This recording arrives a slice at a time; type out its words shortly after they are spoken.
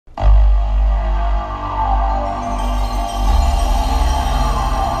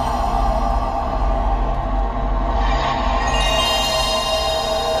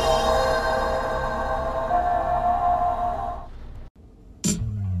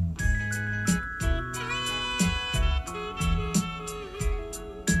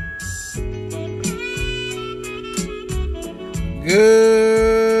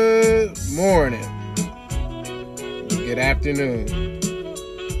Good morning. Good afternoon.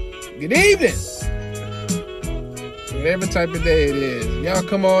 Good evening. Whatever type of day it is. Y'all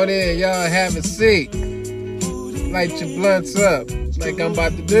come on in. Y'all have a seat. Light your blunts up like I'm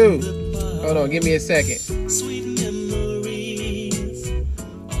about to do. Hold on, give me a second.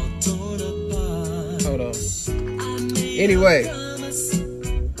 Hold on. Anyway,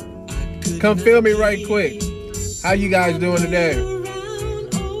 come feel me right quick. How you guys doing today?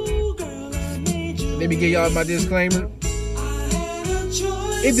 Let me give y'all my disclaimer.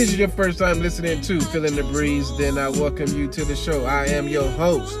 If this is your first time listening to Feeling the Breeze, then I welcome you to the show. I am your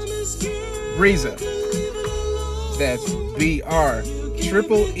host, Breeza. That's BREEZ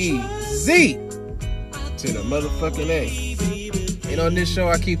to the motherfucking A. And on this show,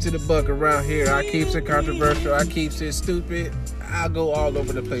 I keep to the buck around here. I keep it controversial. I keep it stupid. I'll go all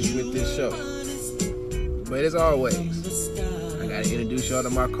over the place with this show. But as always, I gotta introduce y'all to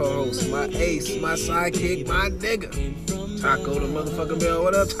my co-host, my ace, my sidekick, my nigga, Taco the motherfucking Bell.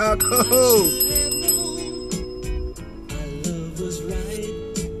 What up, Taco?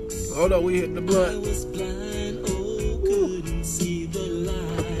 Hold on, we hitting the blunt.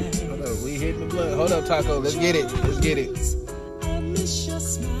 Hold on, we hitting the blunt. Hold up, Taco. Let's get it. Let's get it.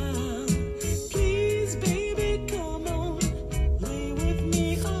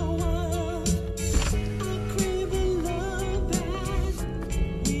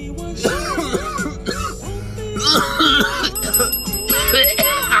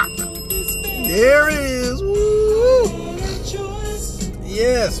 There it is. Woo.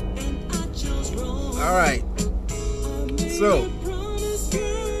 Yes. All right. So,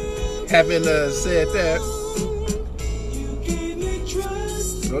 having said that,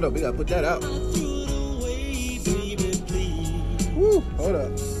 hold up, we gotta put that out. Woo. Hold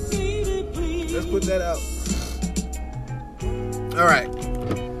up. Let's put that out. All right.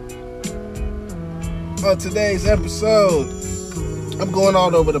 On today's episode, I'm going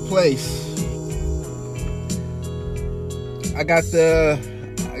all over the place. I got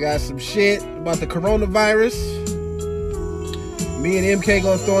some shit about the coronavirus. Me and MK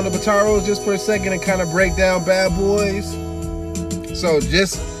gonna throw in the Bataros just for a second and kind of break down Bad Boys. So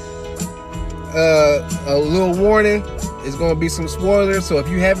just a little warning, it's gonna be some spoilers. So if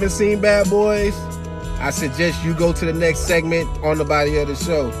you haven't seen Bad Boys, I suggest you go to the next segment on the body of the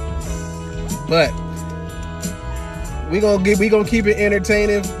show. But we gonna keep it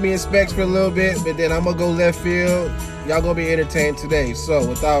entertaining, me and Specs for a little bit, but then I'm gonna go left field. Y'all gonna be entertained today. So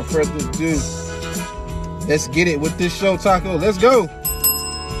without further ado, let's get it with this show, Taco. Let's go.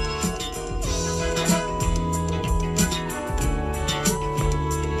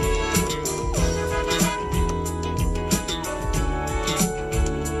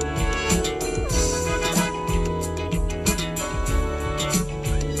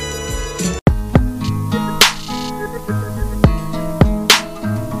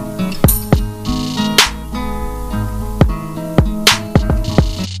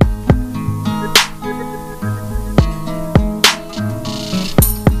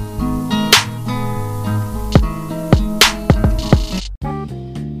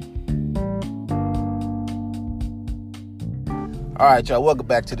 All right, y'all, welcome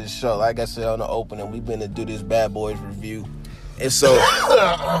back to the show. Like I said on the opening, we've been to do this Bad Boys review. And so,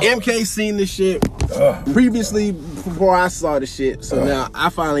 MK seen this shit previously before I saw the shit. So now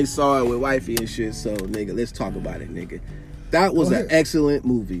I finally saw it with wifey and shit. So, nigga, let's talk about it, nigga. That was an excellent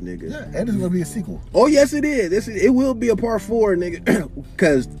movie, nigga. Yeah, and it's going to be a sequel. Oh, yes, it is. It will be a part 4, nigga.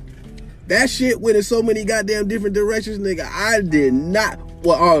 Because that shit went in so many goddamn different directions, nigga. I did not.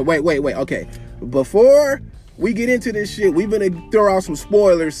 Well, oh, wait. Okay. Before we get into this shit, we're gonna throw out some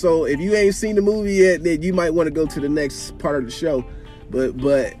spoilers, so if you ain't seen the movie yet, then you might want to go to the next part of the show. But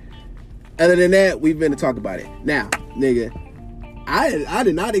other than that, we've been to talk about it. Now, nigga, I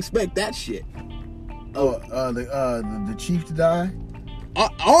did not expect that shit. The chief to die?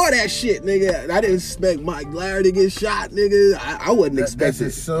 All that shit, nigga. I didn't expect Mike Larry to get shot, nigga. I wasn't expecting. That's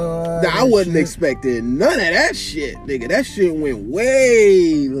his son. I wasn't expecting none of that shit, nigga. That shit went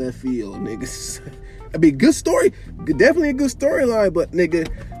way left field, nigga. I mean, good story. Definitely a good storyline, but, nigga,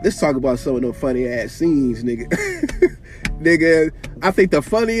 let's talk about some of them funny-ass scenes, nigga. Nigga, I think the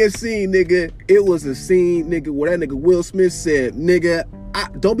funniest scene, nigga, it was a scene, nigga, where that nigga Will Smith said, nigga,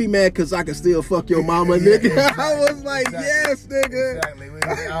 don't be mad because I can still fuck your mama, nigga. I was like, exactly. Yes, nigga. Exactly. When he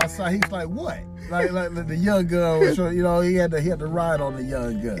was outside, he was like, what? like the young gun was, you know, he had to ride on the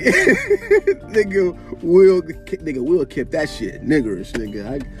young gun. nigga, Will kept that shit niggerish,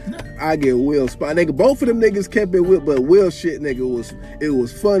 nigga. I get Will spot, nigga. Both of them niggas kept it with, but Will shit, nigga, was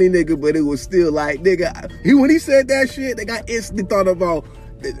funny, nigga, but it was still like, nigga, when he said that shit, nigga, I instantly thought about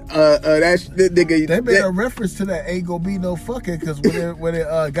nigga. They made a reference to that ain't gonna be no fucking, because when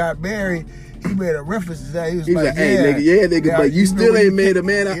it got married, he made a reference to that. He was like, hey, nigga, but you still ain't made a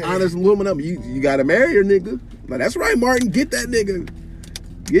man an honest woman up. You gotta marry her, nigga. Like, that's right, Martin. Get that nigga.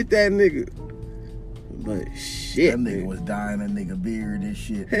 But shit, that nigga was dying a nigga beard and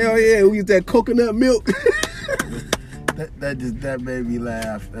shit. Hell yeah, we use that coconut milk. that made me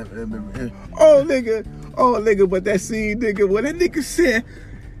laugh. Oh nigga, but that scene, nigga, when that nigga said,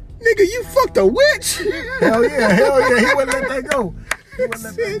 nigga, you fucked a witch. Hell yeah, he wouldn't let that go.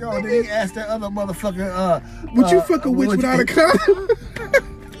 Then he asked that other motherfucker, would you fuck a witch without a condom?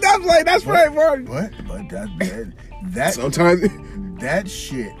 That's right, Martin. What? But that sometimes that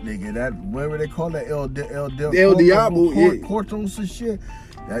shit, nigga, that whatever they call that El Diablo, Cortos and shit.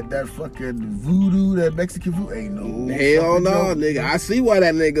 That fucking voodoo, that Mexican voodoo, ain't no hell no, nigga. I see why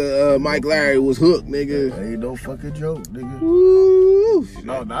that nigga Mike Larry was hooked, nigga. Ain't no fucking joke, nigga. Ooh,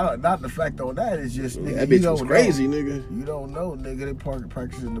 no, not the fact on that. It's just, nigga, that bitch was crazy, nigga. You don't know, nigga. They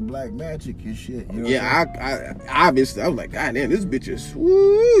practicing the black magic and shit. You know I obviously I was like, God damn, this bitch is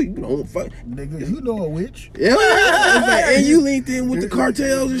you don't fuck, nigga. You know a witch. Yeah, I was like, and you linked in with the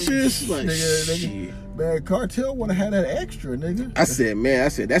cartels and shit. It's like, nigga. Man, Cartel would have had that extra, nigga. I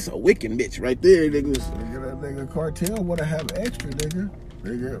said, that's a wicked bitch right there, nigga. Nigga, Cartel would have had extra, nigga.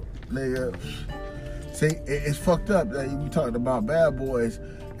 Nigga. See, it's fucked up that we talking about Bad Boys,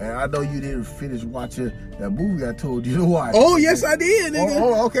 and I know you didn't finish watching that movie I told you to watch. Oh, yes, I did,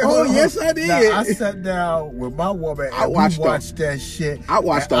 nigga. Okay. Yes, I did. Now, I sat down with my woman and we watched that shit. I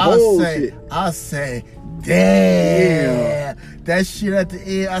watched the whole shit. I say, damn. That shit at the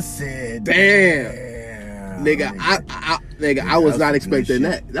end, I said, damn. Nigga, I was not expecting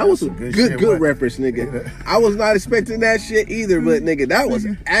that. That was a good reference, nigga. I was not expecting that shit either, but nigga, that was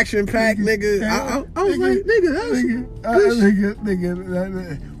action packed, nigga. I was like, nigga, that was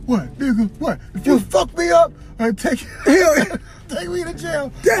nigga, what? If you fuck me up and take me to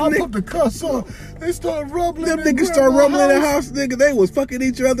jail, I'll put the cuss on. They start rumbling. Them niggas start rumbling in the house, nigga. They was fucking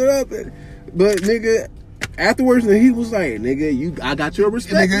each other up, but nigga. Afterwards, and he was like, "Nigga, I got your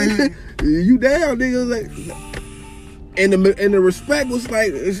respect, nigga. You down, nigga." Like, and the respect was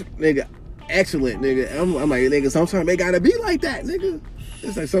like, "Nigga, excellent, nigga." I'm like, "Nigga, sometimes they gotta be like that, nigga."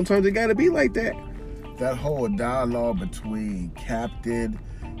 It's like sometimes it gotta be like that. That whole dialogue between Captain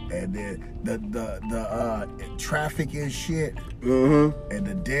and the traffic and shit, and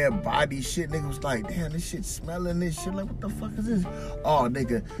the dead body shit, nigga was like, damn, this shit smelling, this shit, like, what the fuck is this? Oh,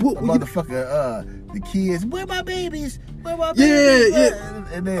 nigga, motherfucker, the kids, where my babies? Yeah.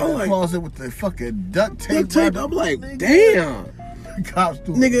 And then the closet with the fucking duct tape. I'm like, damn. Cops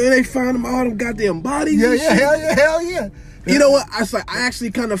do nigga, and they found them all them goddamn bodies. Hell yeah. You know what? I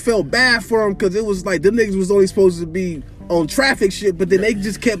actually kind of felt bad for them, because it was like them niggas was only supposed to be on traffic shit, but then they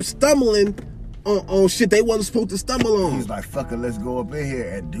just kept stumbling on shit they wasn't supposed to stumble on. He's like, fuck it, let's go up in here.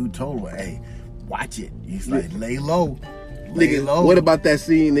 And dude told her, hey, watch it. He's like, lay low. Nigga, low. What about that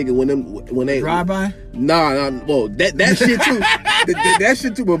scene, nigga, when they drive-by? Nah, well, that shit too. that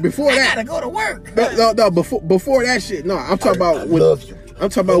shit too, but before that, I gotta go to work. No, before that shit. No, I'm talking about when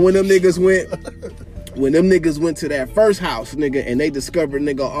them niggas went. When them niggas went to that first house, nigga, and they discovered,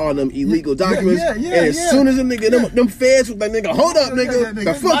 nigga, all them illegal documents, and as soon as them feds was like, nigga, hold up, nigga,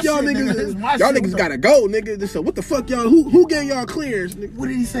 the fuck y'all niggas, y'all niggas gotta go, nigga. They said, what the fuck y'all, who gave y'all clearance, nigga? What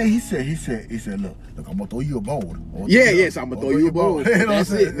did he say? He said, look, I'm gonna throw you a bone. Yes, I'm gonna throw you a bone.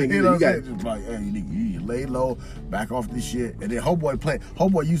 That's it, nigga. You know what I'm saying? Just like, hey, nigga, you lay low, back off this shit, and then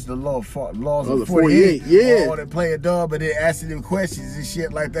homeboy used the laws of 48, all that playing dumb, and then asking him questions and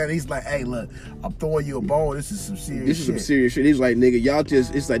shit like that. He's like, hey, look, I'm throwing you a bone. This is some serious shit. He's like, nigga,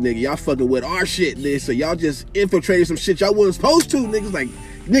 y'all fucking with our shit, nigga. So y'all just infiltrated some shit y'all wasn't supposed to. Niggas like,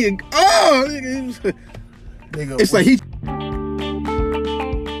 nigga. It's like he.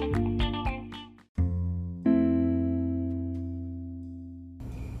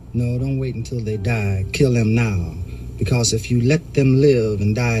 No, don't wait until they die. Kill them now. Because if you let them live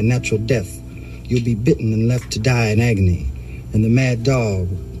and die a natural death, you'll be bitten and left to die in agony. And the mad dog,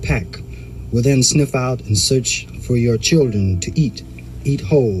 pack, will then sniff out and search for your children to eat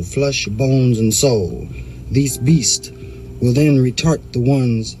whole, flesh, bones, and soul. These beasts will then retort the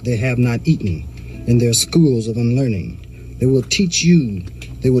ones they have not eaten in their schools of unlearning. They will teach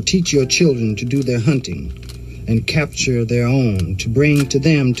your children to do their hunting and capture their own, to bring to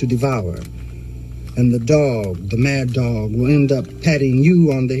them to devour. And the mad dog, will end up patting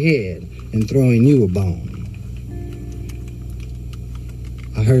you on the head and throwing you a bone.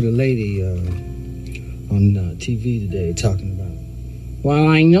 I heard a lady on TV today talking about, well,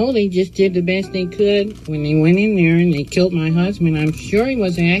 I know they just did the best they could when they went in there and they killed my husband. I'm sure it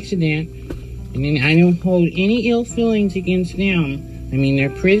was an accident. And then I don't hold any ill feelings against them. I mean, they're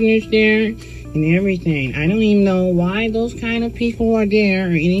prisoners there and everything. I don't even know why those kind of people are there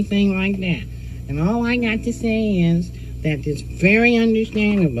or anything like that. And all I got to say is that it's very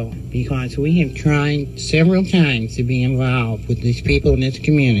understandable because we have tried several times to be involved with these people in this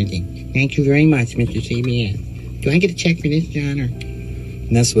community. Thank you very much, Mr. CBS. Do I get a check for this, John?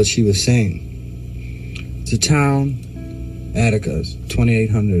 And that's what she was saying. It's a town, Atticus,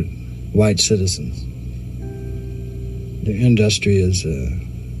 2,800 white citizens. Their industry is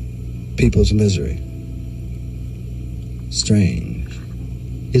people's misery. Strange.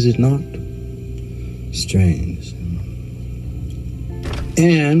 Is it not? Strange.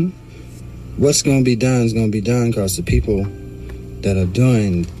 And what's going to be done is going to be done because the people that are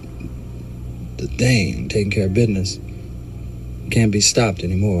doing the thing, taking care of business, can't be stopped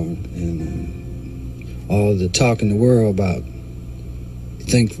anymore. And all the talk in the world about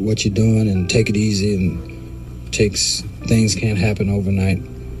think what you're doing and take it easy and things can't happen overnight.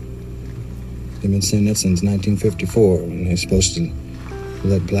 They've been saying that since 1954 when they're supposed to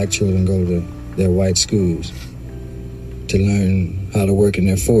let black children go to their white schools to learn how to work in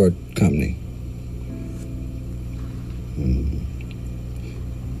their Ford company.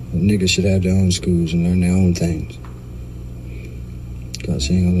 Niggas should have their own schools and learn their own things. Because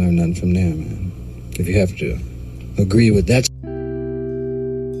you ain't gonna learn nothing from them, man. If you have to agree with that.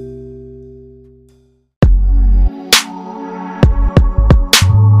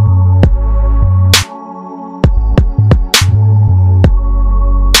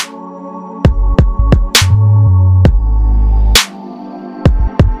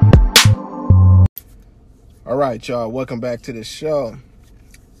 All right, y'all, welcome back to the show.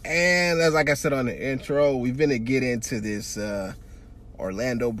 And as like I said on the intro, we're gonna get into this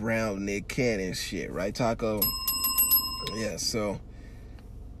Orlando Brown, Nick Cannon shit, right, Taco? Yeah, so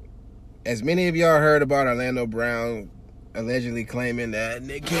as many of y'all heard about Orlando Brown allegedly claiming that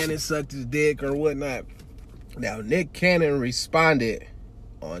Nick Cannon sucked his dick or whatnot. Now, Nick Cannon responded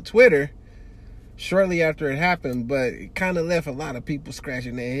on Twitter shortly after it happened, but it kind of left a lot of people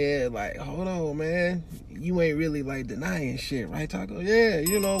scratching their head like, hold on, man, you ain't really like denying shit, right, Taco? Yeah,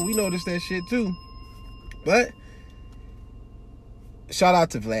 you know, we noticed that shit too. But shout out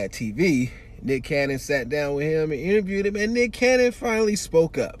to Vlad TV. Nick Cannon sat down with him and interviewed him, and Nick Cannon finally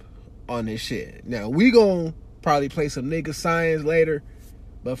spoke up on this shit. Now, we gonna probably play some nigga science later,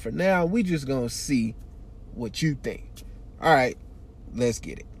 but for now, we just gonna see what you think. All right, let's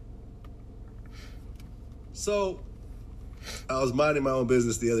get it. So, I was minding my own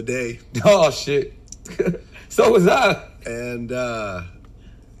business the other day. Oh, shit. So was I. And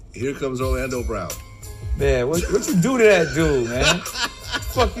here comes Orlando Brown. Man, what you do to that dude, man? What the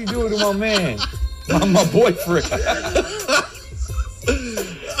fuck you do to my man? My boyfriend.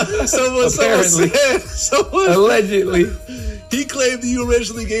 Someone allegedly. He claimed that you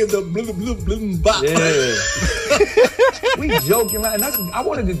originally gave the blum blum blum bop. Yeah. We joking, and I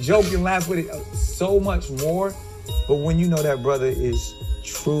wanted to joke and laugh with it so much more, but when you know that brother is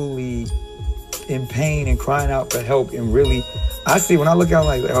truly in pain and crying out for help, and really, I see when I look out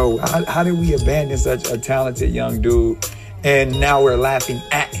like, oh, how did we abandon such a talented young dude, and now we're laughing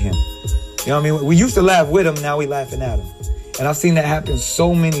at him? You know what I mean? We used to laugh with him, now we laughing at him, and I've seen that happen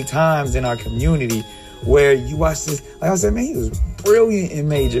so many times in our community. Where you watch this, like I said, man, he was brilliant in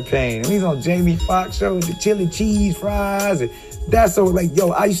Major Payne. And he's on Jamie Foxx show with the chili cheese fries. And that's so like,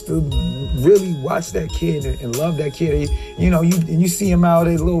 yo, I used to really watch that kid and love that kid. You know, you see him out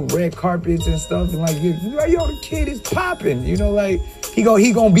at little red carpets and stuff, and like, yo, the kid is popping. You know, like he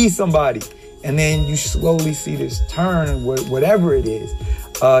gonna be somebody. And then you slowly see this turn, whatever it is.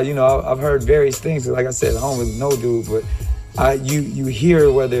 You know, I've heard various things. Like I said, I don't really know dude, but. You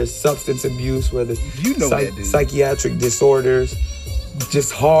hear whether it's substance abuse, whether it's psychiatric disorders,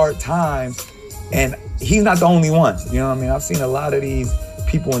 just hard times, and he's not the only one. You know what I mean? I've seen a lot of these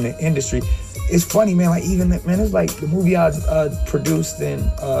people in the industry. It's funny, man. Like even man, it's like the movie I produced and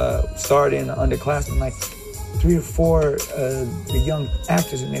starred in, Underclassmen. Like 3 or 4 the young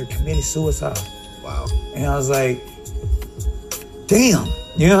actors in there committed suicide. Wow. And I was like, damn.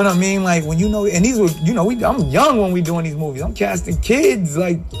 You know what I mean? Like when you know, and these were, you know, I'm young when we doing these movies. I'm casting kids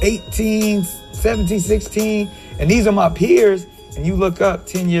like 18, 17, 16, and these are my peers. And you look up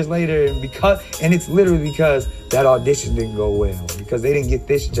 10 years later, and it's literally because that audition didn't go well, because they didn't get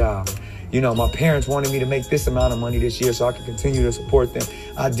this job. my parents wanted me to make this amount of money this year so I could continue to support them.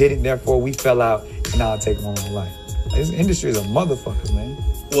 I didn't, therefore we fell out, and now I take my own life. This industry is a motherfucker, man.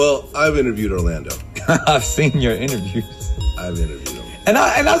 Well, I've interviewed Orlando. I've seen your interviews. I've interviewed him. And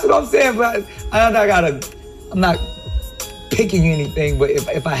that's what I'm saying, but I'm not picking anything, but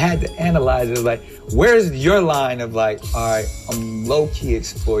if I had to analyze it, like, where's your line of like, all right, I'm low-key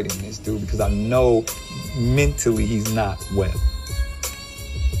exploiting this dude because I know mentally he's not well?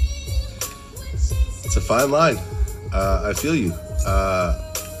 It's a fine line. I feel you.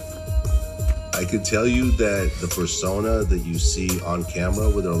 I can tell you that the persona that you see on camera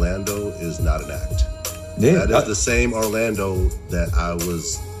with Orlando is not an act. Yeah, that is the same Orlando that I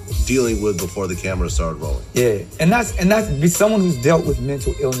was dealing with before the camera started rolling. Yeah, and that's be someone who's dealt with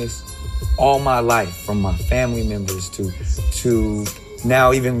mental illness all my life, from my family members to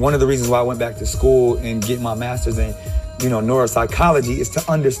now. Even one of the reasons why I went back to school and get my master's in neuropsychology is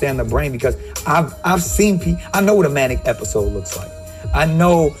to understand the brain, because I've seen people. I know what a manic episode looks like. I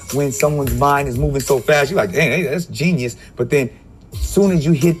know when someone's mind is moving so fast, you're like, dang, that's genius. But then as soon as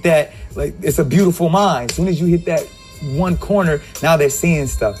you hit that, like, it's a beautiful mind. As soon as you hit that one corner, now they're seeing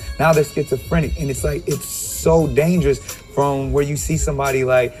stuff. Now they're schizophrenic. And it's like, it's so dangerous from where you see somebody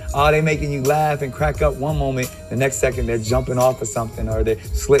like, oh, they're making you laugh and crack up one moment. The next second, they're jumping off of something or they're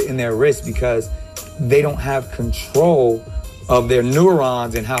slitting their wrist because they don't have control of their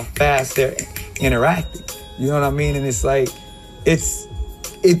neurons and how fast they're interacting. You know what I mean? And it's like, it's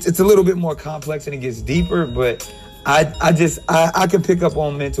a little bit more complex and it gets deeper, but I can pick up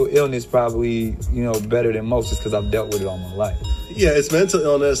on mental illness probably, better than most, just because I've dealt with it all my life. Yeah, it's mental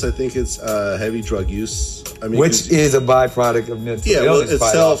illness. I think it's heavy drug use. I mean, which is a byproduct of mental illness,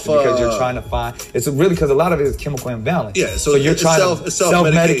 itself, because you're trying to find. It's really because a lot of it is chemical imbalance. Yeah, so you're trying to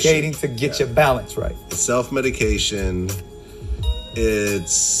self-medicating to get your balance right. It's self-medication.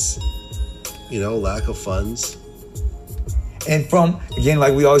 It's lack of funds. And from, again,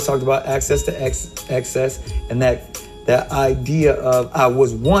 like we always talked about, access to excess, and that idea of I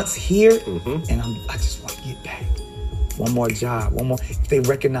was once here, and I just want to get back. One more job, one more. If they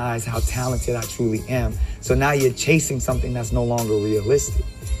recognize how talented I truly am. So now you're chasing something that's no longer realistic.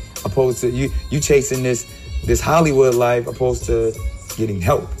 Opposed to you chasing this Hollywood life, opposed to getting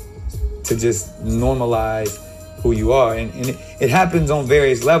help to just normalize who you are. And it happens on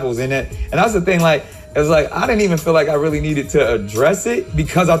various levels. And that's the thing, like, it was like, I didn't even feel like I really needed to address it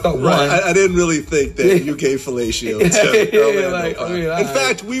because I thought, I didn't really think that you gave fellatio to In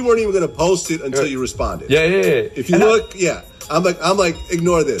fact, we weren't even going to post it until you responded. Yeah. If you look, I'm like,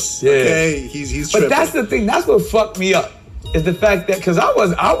 ignore this. Yeah. Okay, he's tripping. But that's the thing. That's what fucked me up. Is the fact that, because I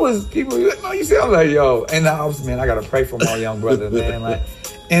was people were like, no, you see, I'm like, yo, and I gotta pray for my young brother, man. Like,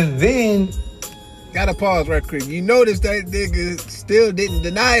 and then gotta pause right quick. You notice that nigga still didn't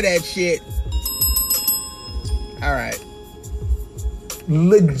deny that shit. All right.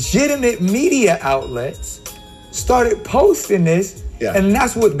 Legitimate media outlets started posting this, and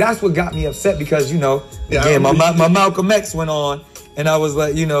that's what got me upset, because again, my Malcolm X went on, and I was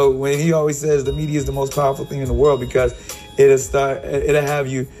like, when he always says the media is the most powerful thing in the world because it'll have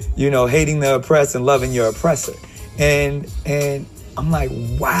you, hating the oppressed and loving your oppressor, and I'm like,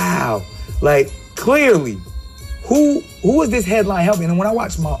 wow, like, clearly, who is this headline helping? And when I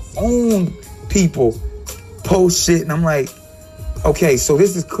watch my own people post shit, and I'm like, okay, so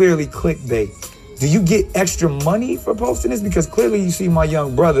this is clearly clickbait. Do you get extra money for posting this? Because clearly you see my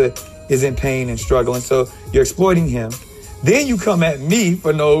young brother is in pain and struggling, so you're exploiting him. Then you come at me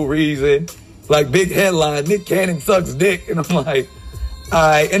for no reason, like big headline, Nick Cannon sucks dick, and I'm like, all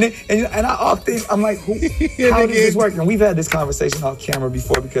right. And I often, I'm like, how does this work? And we've had this conversation off camera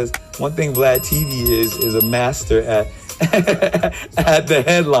before, because one thing Vlad TV is a master at at the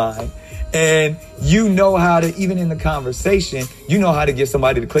headline. And how to, even in the conversation, how to get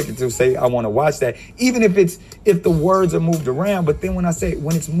somebody to click it to say, I want to watch that. Even if the words are moved around. But then when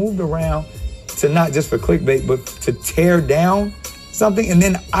it's moved around to not just for clickbait, but to tear down something, and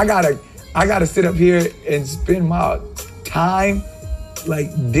then I gotta sit up here and spend my time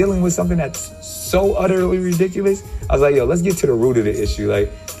like dealing with something that's so utterly ridiculous. I was like, yo, let's get to the root of the issue.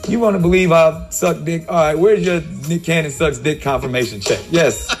 Like, you want to believe I suck dick? All right, where's your Nick Cannon sucks dick confirmation check?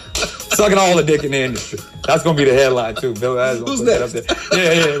 Yes. Sucking all the dick in the industry. That's going to be the headline, too. Bill Who's next? That up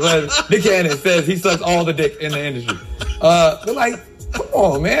there. Yeah. But Nick Cannon says he sucks all the dick in the industry. But, like, come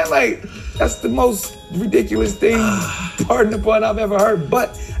on, man. Like, that's the most ridiculous thing, pardon the pun, I've ever heard.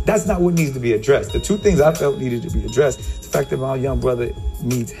 But that's not what needs to be addressed. The two things I felt needed to be addressed is the fact that my young brother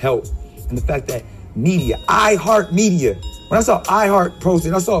needs help, and the fact that media, iHeartMedia, When I saw iHeart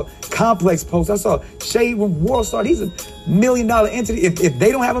posted, I saw Complex post, I saw Shade when Worldstar, he's $1 million entity. If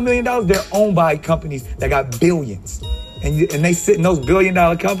they don't have $1 million, they're owned by companies that got billions. And they sit in those $1 billion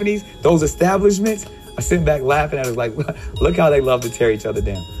companies, those establishments, I sit back laughing at it like, look how they love to tear each other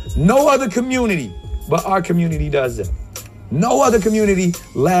down. No other community but our community does that. No other community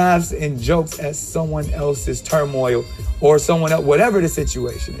laughs and jokes at someone else's turmoil or someone else, whatever the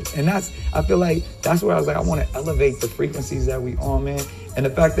situation is. And I feel like that's where I was like, I want to elevate the frequencies that we on, man. And the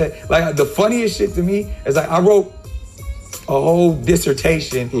fact that, like, the funniest shit to me is like, I wrote a whole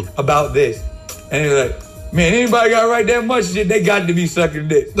dissertation about this. And they're like, man, anybody got to write that much shit, they got to be sucking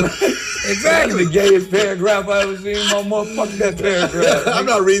dick. Exactly. That's the gayest paragraph I ever seen. My motherfucker, that paragraph. I'm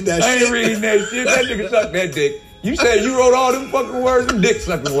not reading that shit. I ain't reading that shit. That nigga sucked that dick. You said you wrote all them fucking words and dick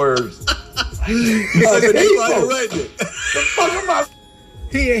sucking words. He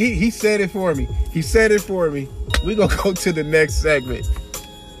said it for me. He said it for me. We gonna go to the next segment.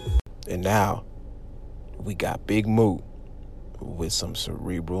 And now we got Big Moo with some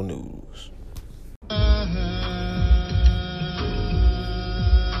cerebral news.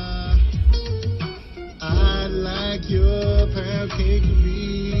 I like your pound cakery.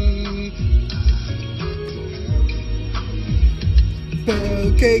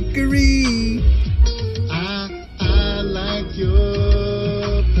 Pound cakery. I like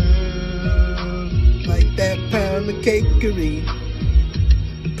your pound. Like that pound of cakery.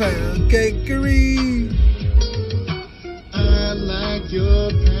 Pound cakery. I like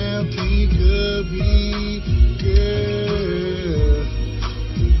your pound cakery.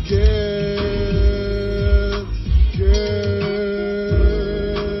 Girl.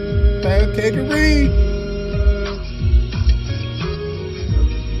 Pound cakery.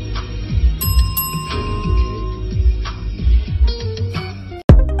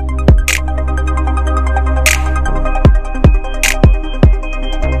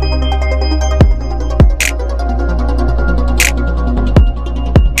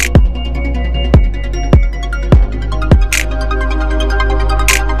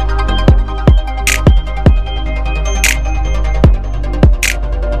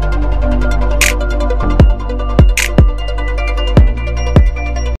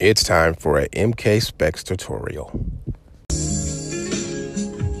 It's time for an MK Specs tutorial.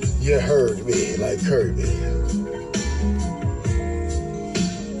 You heard me like Kirby.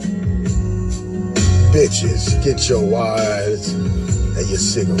 Bitches, get your wires and your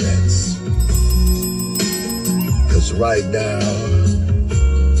cigarettes. Cause right now,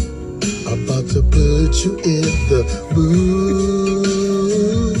 I'm about to put you in the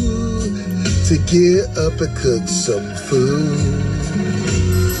mood to get up and cook some food.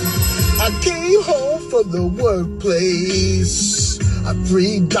 I came home from the workplace. I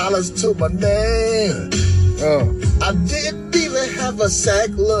 $3 to my name. I didn't even have a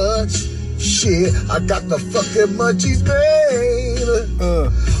sack lunch. Shit, I got the fucking munchies made.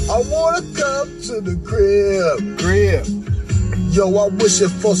 I wanna come to the crib. Yo, I'm wishing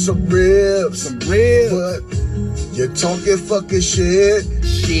for some ribs. But you're talking fucking shit.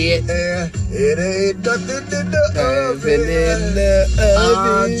 And it ain't nothing in the oven. I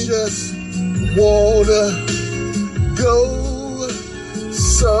just wanna go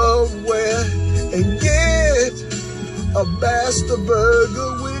somewhere and get a Master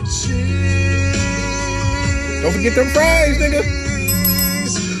Burger with cheese. Don't forget them fries, nigga.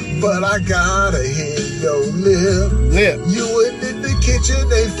 But I gotta hear your lip. You ain't in the kitchen,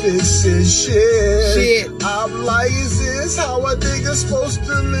 they fixing shit. I'm lazy, is how a nigga supposed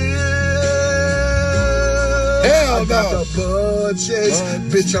to live. Hell I got the budget,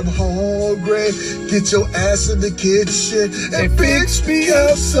 bitch, I'm hungry. Get your ass in the kitchen and fix me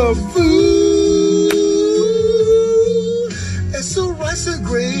up some food. And some rice and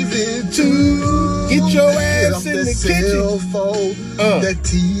gravy too. Get your ass in the kitchen. Phone, that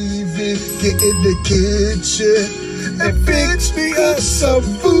TV, get in the kitchen and fix me up some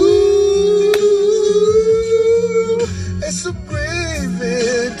food and some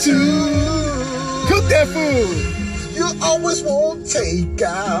gravy too. Cook that food. You always want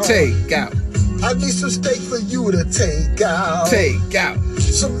takeout. I need some steak for you to take out.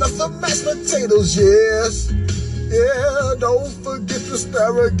 Some nothing mashed potatoes, yes. Yeah, don't forget the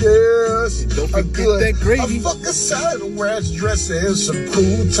asparagus. Don't forget that gravy. A fucking salad, ranch dressing, and some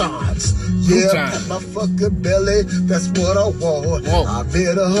croutons. Yeah, pat my fucking belly, that's what I want. I've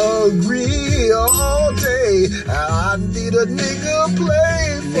been hungry all day. I need a nigga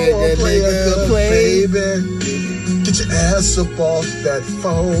play, baby. Get your ass up off that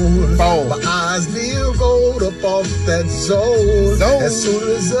phone. My eyes being rolled up off that zone. As soon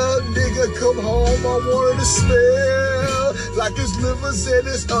as a nigga come home, I want to smell like it's livers and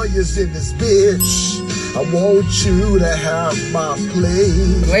it's onions in this bitch. I want you to have my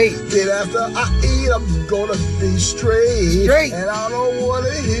plate. Then after I eat, I'm gonna be straight. And I don't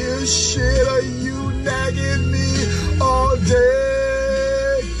wanna hear shit of you nagging me all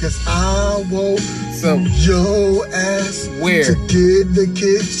day. Cause I want your ass to get in the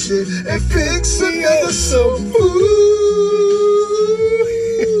kitchen and fix another some food.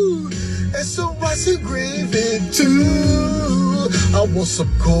 And some rice and gravy too. I want some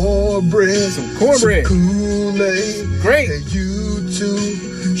cornbread, some Kool-Aid, and you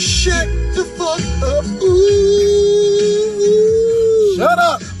two shut the fuck up. Ooh, shut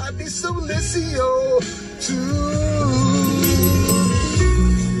up. I need some Licio too.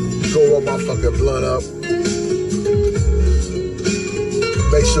 Go on my fucking blood up.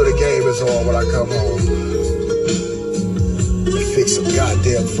 Make sure the game is on when I come home. Fix some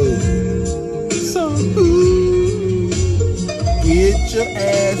goddamn food. Some food. Get your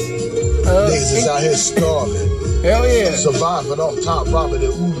ass up. Niggas is out here starving. Hell yeah. Surviving off top ramen and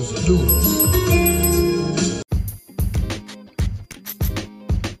oodles and noodles.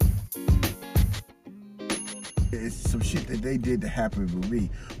 It's some shit that they did to happen with me.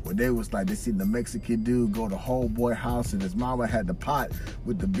 When they was like, they seen the Mexican dude go to homeboy house and his mama had the pot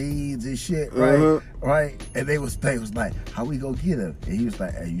with the beans and shit, right? Right? And they was like, how we gonna get him? And he was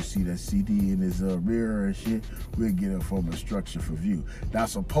like, hey, you see that CD in his mirror and shit? We'll get him from instruction for view. Now,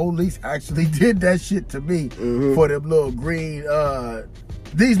 some police actually did that shit to me for them little green,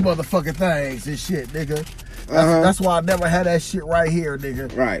 these motherfucking things and shit, nigga. That's why I never had that shit right here,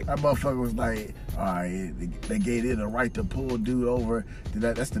 nigga. Right. That motherfucker was like, all right, they gave it a right to pull dude over.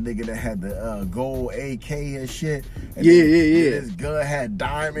 That's the nigga that had the gold AK and shit. And his gun had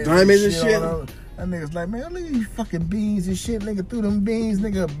diamonds and shit. On him. That nigga's like, man, look at these fucking beans and shit. Nigga threw them beans,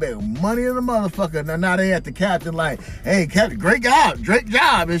 nigga, money in the motherfucker. Now they at the captain like, hey, captain, great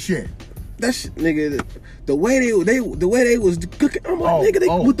job and shit. That shit, nigga, the way they was cooking, I'm like, nigga, they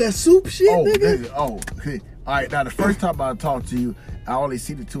with that soup shit, nigga. All right, now the first time I talked to you, I only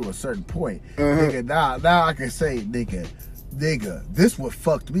seen it to a certain point. Nigga, now I can say, nigga, this what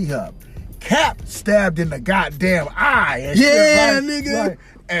fucked me up. Cap stabbed in the goddamn eye and shit. Like, nigga. Like,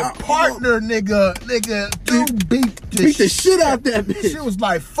 and partner, nigga, dude beat the shit out that bitch. She was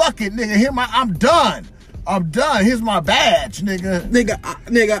like, fuck it, nigga, I'm done. Here's my badge, nigga.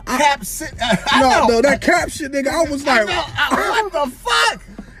 Cap shit. No, that cap shit, nigga. I was like, what the fuck?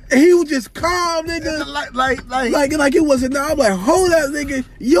 And he was just calm, nigga. Like it wasn't. I'm like, hold up, nigga.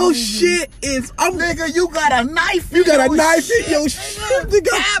 Your shit is. Nigga, you got a knife. You got a knife in your shit,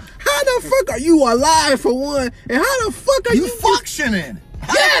 nigga. How the fuck are you alive for one? And how the fuck are you functioning?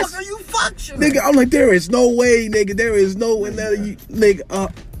 How the fuck are you functioning? Nigga, I'm like, there is no way, nigga. There is no way that you,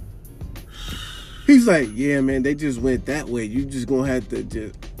 nigga. He's like, yeah, man. They just went that way. You just gonna have to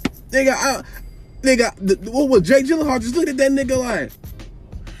just, nigga. What was Jake Gyllenhaal just looked at that nigga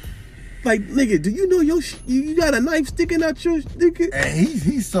like, nigga, do you know you got a knife sticking out your nigga? And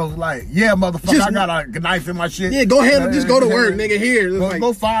he's so like, yeah, motherfucker, I got a knife in my shit. Yeah, go ahead and just go to work, nigga. Here,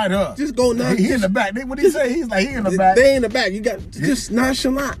 go find her. Just go now. He in the back. What did he say? He's like, he in the back. They in the back. You got just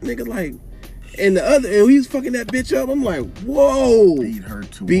nonchalant, nigga. Like, and the other, and he's fucking that bitch up. I'm like, whoa. Beat her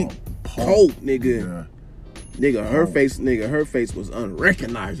to Pope, nigga. Nigga, her face was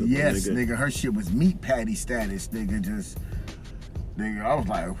unrecognizable. Yes, nigga, her shit was meat patty status, nigga. Nigga, I was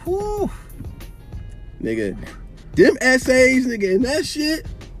like, whoo. Nigga, them essays, nigga, and that shit,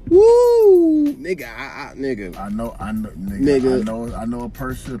 woo. Nigga, nigga. I know, nigga. I know a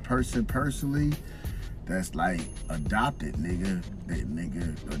person personally that's like adopted, nigga. That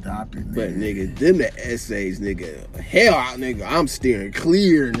nigga adopted, nigga. But nigga, them the essays, nigga. Hell out, nigga. I'm steering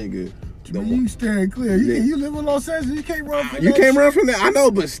clear, nigga. You steering clear. You live in Los Angeles. You can't run from that. You can't run from that. I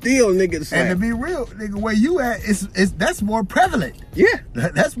know, but still, nigga. And to be real, nigga, where you at, that's more prevalent. Yeah,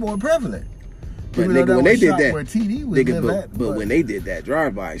 that's more prevalent. But nigga, when they did that, where TD was nigga, but when they did that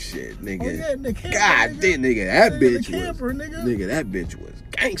drive-by shit, nigga, God damn, nigga, that bitch was, nigga, that bitch was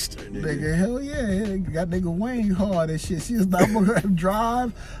gangster, nigga. Hell yeah, got nigga Wayne hard and shit. She was not gonna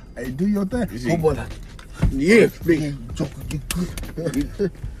drive. Hey, do your thing. Yeah,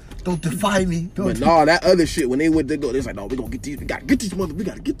 don't defy me. But no, that other shit, when they went to go, they was like, no, we gonna get these, we gotta get these motherfuckers, we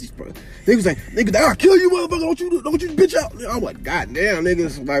gotta get these, bro. They was like, nigga, I'll kill you, motherfucker, don't you bitch out. I'm like, goddamn,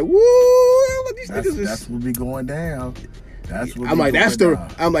 niggas, like, woo, these niggas that's what be going down. That's what I'm like,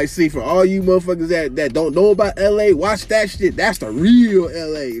 I'm like, see, for all you motherfuckers that don't know about LA, watch that shit. That's the real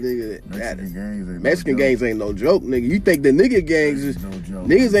LA, nigga. Mexican gangs ain't no joke, nigga. You think the nigga gangs is no joke?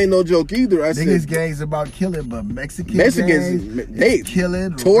 Niggas ain't no joke either. Niggas gangs about killing, but Mexicans they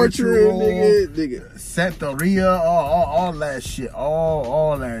killing, torturing, nigga. Santeria, all that shit,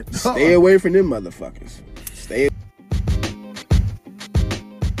 all that. Stay away from them motherfuckers. Stay.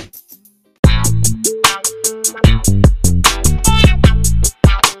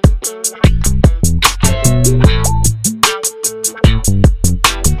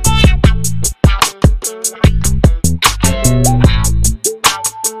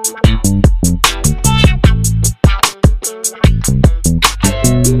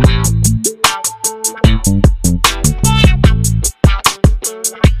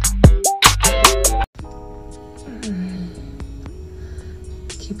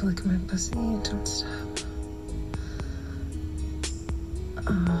 Keep looking my pussy and don't stop.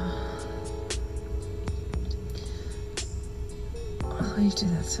 Oh, you do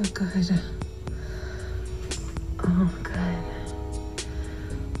that so good. Oh, good.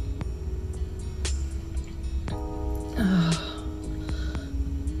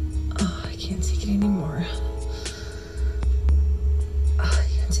 Oh, I can't take it anymore. Oh, I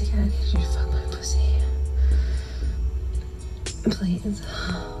can't take it. I need you to fuck my pussy. Please.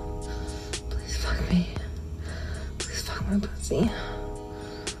 Please fuck me. Please fuck my pussy.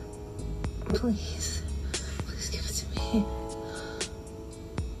 Please. Please give it to me.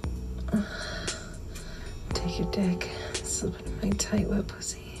 Take your dick. Slip it in my tight, wet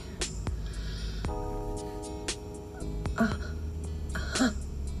pussy.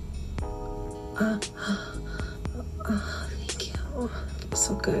 Thank you. It feels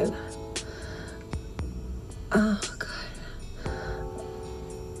so good. Oh, God.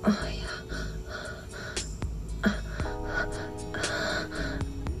 Oh, yeah.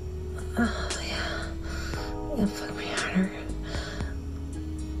 Oh, yeah. Yeah, fuck me harder.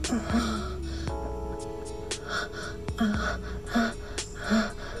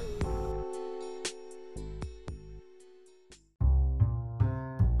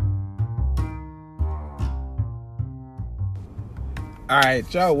 All right,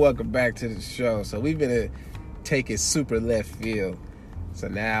 y'all, welcome back to the show. So we've been taking super left field. So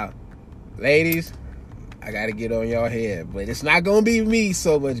now, ladies, I got to get on y'all head. But it's not going to be me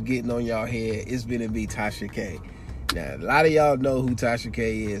so much getting on y'all head. It's going to be Tasha K. Now, a lot of y'all know who Tasha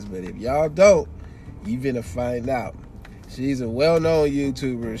K is. But if y'all don't, you're going to find out. She's a well-known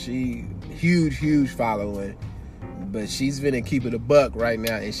YouTuber. She huge following. But she's going to keep it a buck right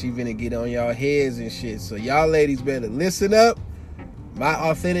now. And she's going to get on y'all heads and shit. So y'all ladies better listen up. My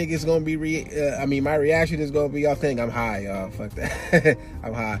authentic is going to be, my reaction is going to be authentic. I'm high, y'all. Fuck that.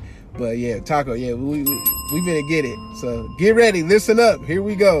 I'm high. But yeah, Taco, yeah, we finna get it. So get ready. Listen up. Here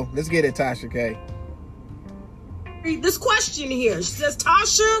we go. Let's get it, Tasha K. Read this question here. She says,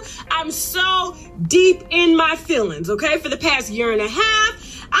 Tasha, I'm so deep in my feelings, okay? For the past year and a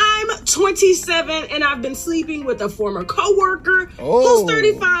half, I'm 27 and I've been sleeping with a former coworker who's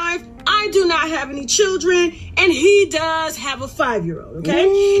 35. I do not have any children, and he does have a 5-year-old, okay?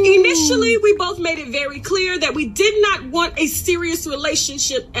 Ooh. Initially, we both made it very clear that we did not want a serious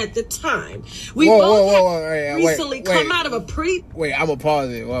relationship at the time. We recently come out of a Wait, I'm gonna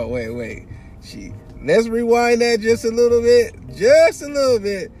pause it. Wait. Let's rewind that just a little bit.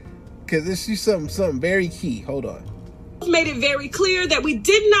 Because this is something very key. Hold on. Made it very clear that we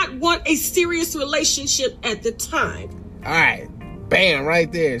did not want a serious relationship at the time. All right. Bam,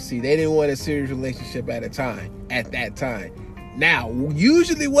 right there. See, they didn't want a serious relationship at that time. Now,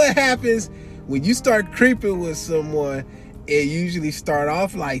 usually what happens when you start creeping with someone, it usually start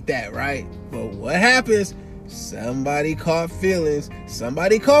off like that, right? But what happens? Somebody caught feelings,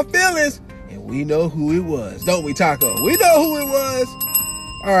 and we know who it was. Don't we, Taco? We know who it was.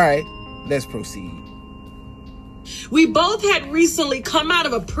 All right, let's proceed. We both had recently come out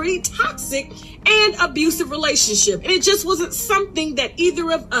of a pretty toxic and abusive relationship, and it just wasn't something that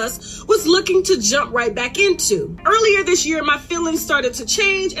either of us was looking to jump right back into. Earlier this year, my feelings started to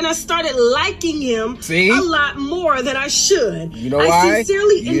change, and I started liking him a lot more than I should. You know why?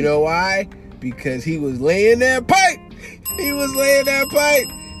 You know why? Because he was laying that pipe. He was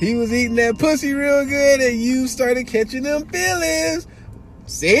eating that pussy real good, and you started catching them feelings.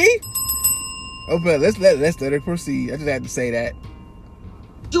 See? Oh, but let's let her proceed. I just had to say that.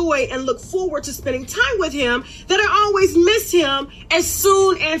 Joy and look forward to spending time with him, that I always miss him as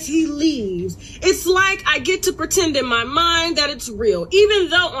soon as he leaves. It's like I get to pretend in my mind that it's real, even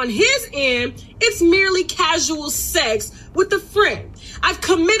though on his end, it's merely casual sex with a friend. I've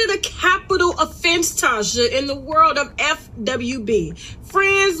committed a capital offense, Tasha, in the world of FWB,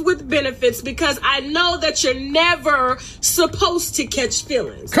 friends with benefits, because I know that you're never supposed to catch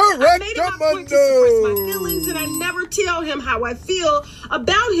feelings. Correct. I made it my point to suppress my feelings, and I never tell him how I feel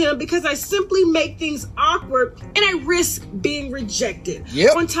about him because I simply make things awkward and I risk being rejected.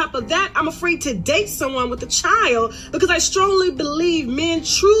 Yep. On top of that, I'm afraid to date someone with a child because I strongly believe men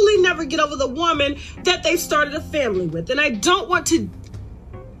truly never get over the woman that they've started a family with, and I don't want to.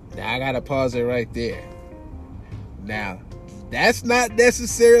 Now, I gotta pause it right there. Now, that's not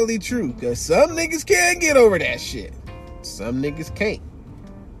necessarily true, because some niggas can get over that shit. Some niggas can't.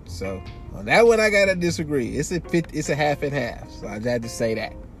 So, on that one, I gotta disagree. It's a half and half. So, I had to say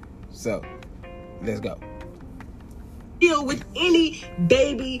that. So, let's go. Deal with any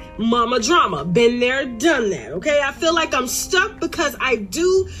baby mama drama. Been there, done that, okay? I feel like I'm stuck because I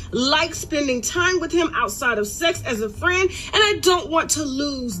do like spending time with him outside of sex as a friend, and I don't want to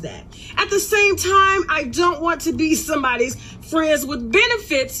lose that. At the same time, I don't want to be somebody's friends with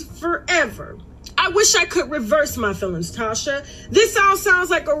benefits forever. I wish I could reverse my feelings, Tasha. This all sounds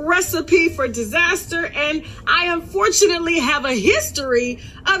like a recipe for disaster, and I unfortunately have a history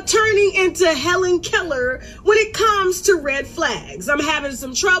of turning into Helen Keller when it comes to red flags. I'm having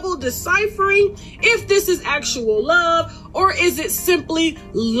some trouble deciphering if this is actual love or is it simply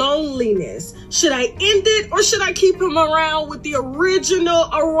loneliness. Should I end it or should I keep him around with the original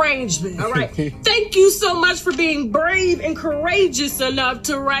arrangement? All right. Thank you so much for being brave and courageous enough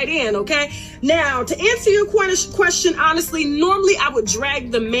to write in, okay? Now, to answer your question, honestly, normally I would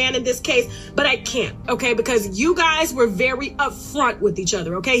drag the man in this case, but I can't, okay? Because you guys were very upfront with each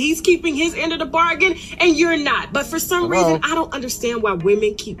other, okay? He's keeping his end of the bargain and you're not. But for some reason, I don't understand why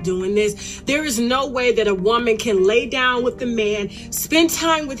women keep doing this. There is no way that a woman can lay down with the man, spend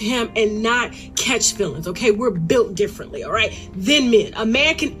time with him, and not catch feelings, okay? We're built differently, all right, than men. A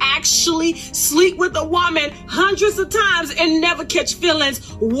man can actually sleep with a woman hundreds of times and never catch feelings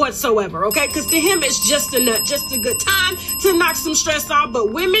whatsoever, okay? Because to him, it's just a nut, just a good time to knock some stress off.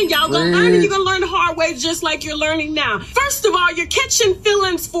 But women, y'all gonna learn, and you're gonna learn the hard way just like you're learning now. First of all, you're catching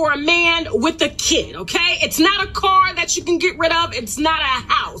feelings for a man with a kid, okay? It's not a car that you can get rid of. It's not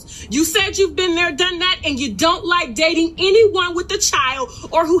a house. You said you've been there, done that, and you don't like dating anyone with a child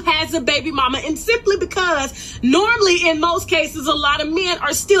or who has a baby mama. And simply because normally in most cases, a lot of men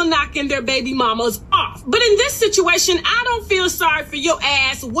are still knocking their baby mamas off. But in this situation, I don't feel sorry for your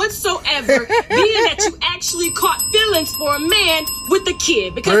ass whatsoever, being that you actually caught feelings for a man with a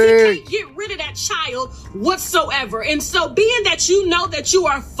kid, because he can't get rid of that child whatsoever. And so being that you know that you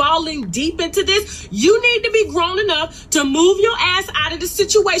are falling deep into this, you need to be grown enough to move your ass out of the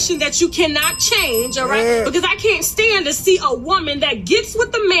situation that you cannot change, all right? Because I can't stand to see a woman that gets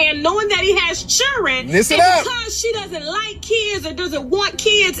with a man knowing that he has children, and because she doesn't like kids or doesn't want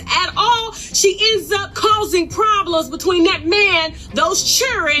kids at all, she ends up causing problems between that man, those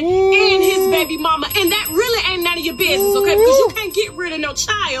children, and his baby mama. And that really ain't none of your business, okay? Because you can't get rid of no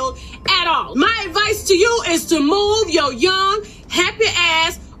child at all. My advice to you is to move your young, happy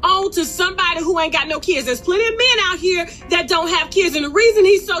ass on to somebody who ain't got no kids. There's plenty of men out here that don't have kids, and the reason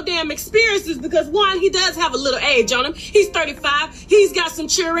he's so damn experienced is because, one, he does have a little age on him. He's 35. He's got some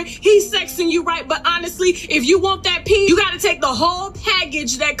children. He's sexing you right, but honestly, if you want that peen, you got to take the whole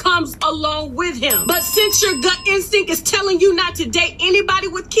package that comes along with him. But since your gut instinct is telling you not to date anybody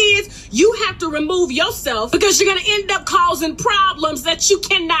with kids, you have to remove yourself, because you're going to end up causing problems that you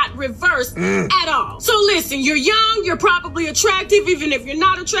cannot reverse at all. So listen, you're young, you're probably attractive, even if you're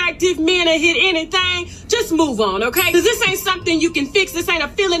not attractive, men that hit anything, just move on, okay? Because this ain't something you can fix. This ain't a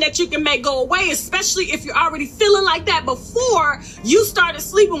feeling that you can make go away, especially if you're already feeling like that before you started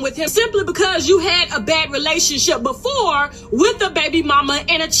sleeping with him, simply because you had a bad relationship before with a baby mama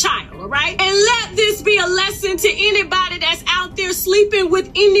and a child, all right? And let this be a lesson to anybody that's out there sleeping with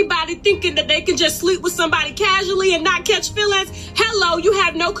anybody, thinking that they can just sleep with somebody casually and not catch feelings. Hello, you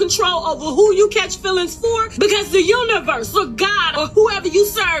have no control over who you catch feelings for, because the universe or God or whoever you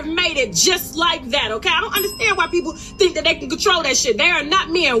serve made it just like that, okay? I don't understand why people think that they can control that shit. They are not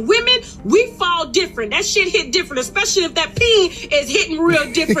men. Women, we fall different. That shit hit different, especially if that peen is hitting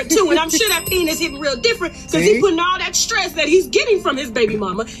real different too. And I'm sure that peen is hitting real different because he's putting all that stress that he's getting from his baby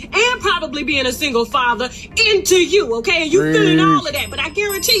mama and and probably being a single father into you, okay? And you feeling all of that. But I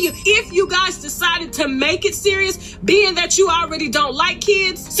guarantee you, if you guys decided to make it serious, being that you already don't like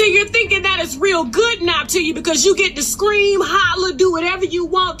kids, so you're thinking that it's real good now to you because you get to scream, holler, do whatever you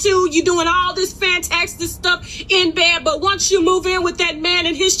want to. You're doing all this fantastic stuff in bed, but once you move in with that man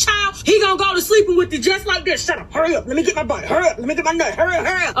and his child, he gonna go to sleeping with you just like this. Shut up, hurry up, let me get my butt, hurry up, let me get my nut, hurry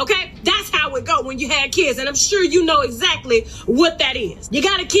up, okay? That's how it go when you had kids, and I'm sure you know exactly what that is. You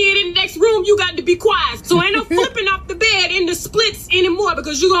got a kid in the next room, you got to be quiet. So ain't no flipping off the bed in the splits anymore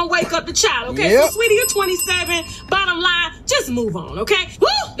because you're gonna wake up the child, okay? Yep. So sweetie, you're 27, bottom line, just move on, okay? Woo!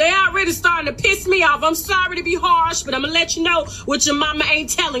 They already starting to piss me off. I'm sorry to be harsh, but I'm gonna let you know what your mama ain't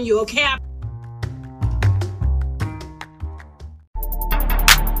telling you, okay?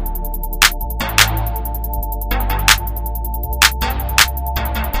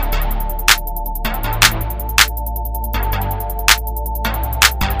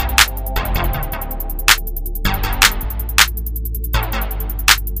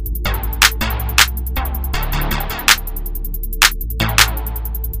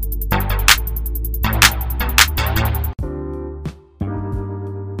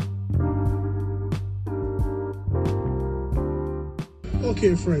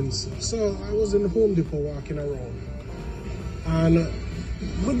 Okay, friends, so I was in Home Depot walking around, and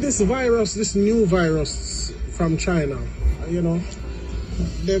with this virus, this new virus from China, you know,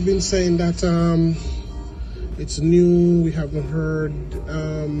 they've been saying that it's new, we haven't heard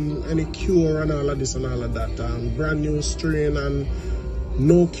any cure and all of this and all of that, brand new strain and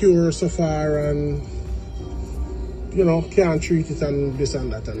no cure so far, and you know, can't treat it and this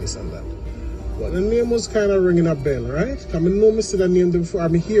and that and this and that. But the name was kind of ringing a bell, right? I mean, no, I see the name before. I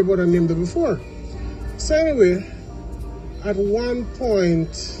mean, hear about the name before. So anyway, at one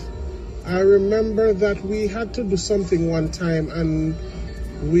point, I remember that we had to do something one time, and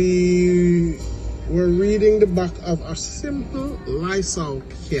we were reading the back of a simple Lysol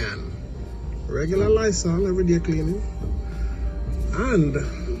can, regular Lysol, everyday cleaning. And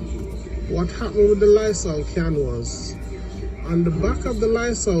what happened with the Lysol can was, on the back of the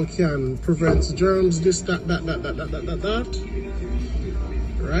Lysol can prevents germs, this, that.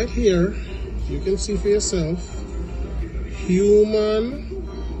 Right here, you can see for yourself, human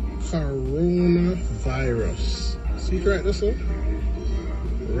coronavirus. See it right there,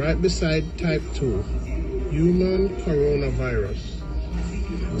 right beside type 2, human coronavirus.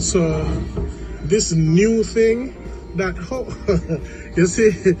 So this new thing that, you see,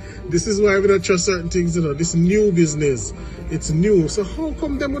 this is why we don't trust certain things, you know, this new business. It's new. So how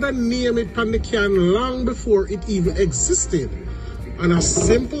come them would have named it on the can long before it even existed? And a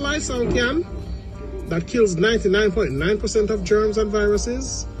simple Lysol can that kills 99.9% of germs and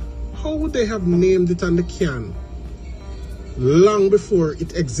viruses, how would they have named it on the can long before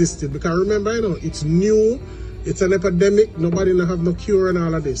it existed? Because remember, you know, it's new, it's an epidemic, nobody have no cure and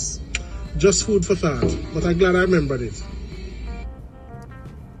all of this. Just food for thought. But I'm glad I remembered it.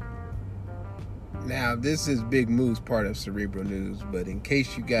 Now, this is Big Moose, part of Cerebral News, but in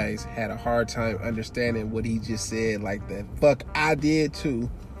case you guys had a hard time understanding what he just said, like the fuck I did too,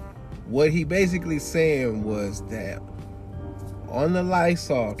 what he basically saying was that on the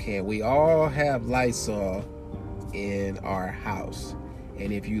Lysol can, we all have Lysol in our house.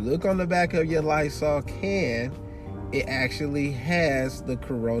 And if you look on the back of your Lysol can, it actually has the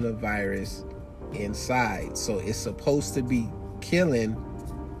coronavirus inside. So it's supposed to be killing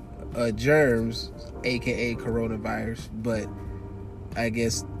germs, aka coronavirus, but I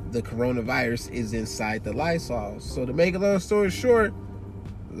guess the coronavirus is inside the Lysol. So to make a long story short,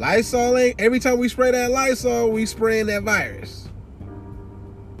 Lysol ain't, every time we spray that Lysol, we spraying that virus.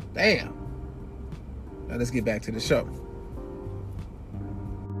 Damn. Now let's get back to the show.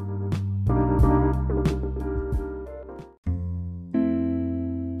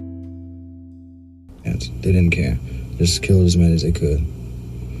 They didn't care. Just killed as many as they could.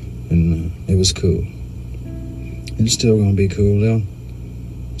 And it was cool. And it's still gonna be cool. They'll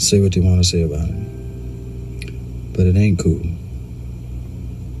say what they want to say about it. But it ain't cool.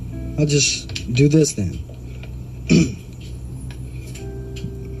 I'll just do this then.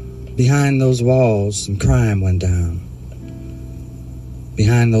 Behind those walls, some crime went down.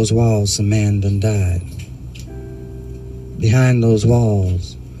 Behind those walls, some man done died. Behind those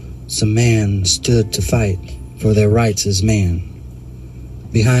walls, some man stood to fight for their rights as men.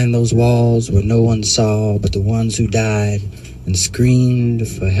 Behind those walls where no one saw but the ones who died and screamed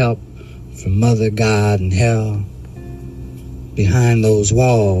for help from Mother God and hell. Behind those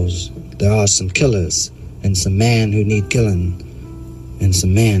walls, there are some killers and some men who need killing and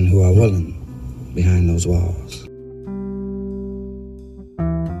some men who are willing behind those walls.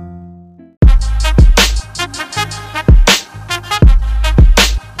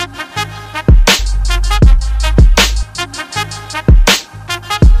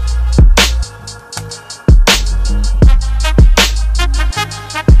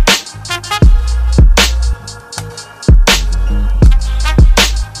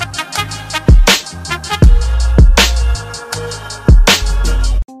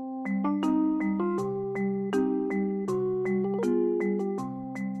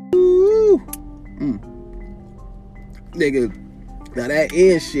 nigga. Now that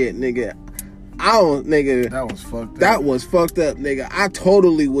end shit, nigga. That was fucked up. That was fucked up, nigga. I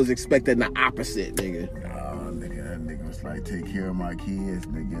totally was expecting the opposite, nigga. Nigga, that nigga was like, take care of my kids,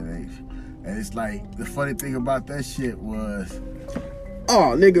 nigga. And it's like, the funny thing about that shit was...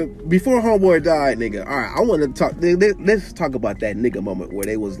 Oh, nigga, before Homeboy died, nigga, all right, I want to talk, let's talk about that nigga moment where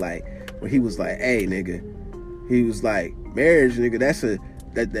he was like, hey, nigga, he was like, marriage, nigga,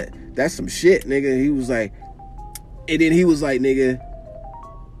 that's some shit, nigga. He was like, and then he was like, nigga,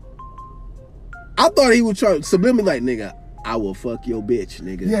 I thought he would try subliminally like, nigga, I will fuck your bitch,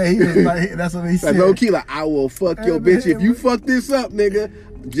 nigga. Yeah, he was like, that's what he said. Like, low key, like, I will fuck your bitch. If you fuck this up,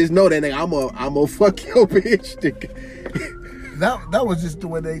 nigga, just know that, nigga, I'm gonna fuck your bitch, nigga. That was just the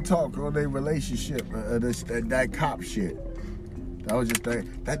way they talk on their relationship, that cop shit. That was just that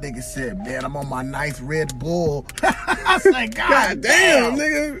nigga said, man, I'm on my 9th Red Bull. I was like, God damn,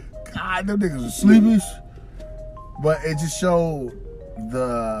 nigga. God, them niggas are sleepers. But it just showed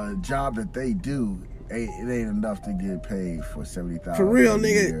the job that they do. It ain't enough to get paid for $70,000. For real,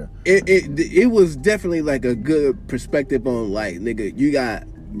 nigga. It was definitely like a good perspective on, like, nigga, you got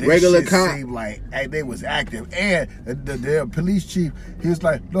regular cops. Seemed like they was active, and the police chief, he was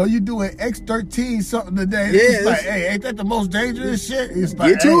like, "No, you doing X13 something today?" Yeah, he's like, "Hey, ain't that the most dangerous shit?" He's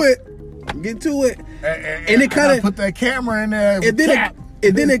like, get to it. And it kind of put that camera in there. And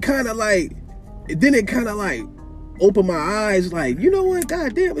then it kind of like opened my eyes. Like, you know what?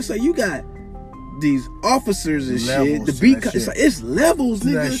 God damn! It's like you got these officers and shit. The beat, it's levels,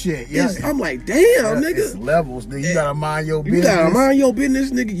 nigga. That shit, yeah. I'm like, damn, nigga. It's levels, nigga. You gotta mind your business. You gotta mind your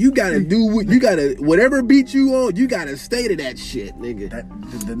business, nigga. You gotta do what you gotta. Whatever beat you on, you gotta stay to that shit, nigga.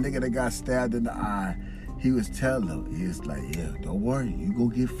 The nigga that got stabbed in the eye, he was telling him, he was like, yeah, don't worry, you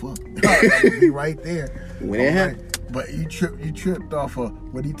gonna get fucked. I'll be right there. When it happened. But you tripped off of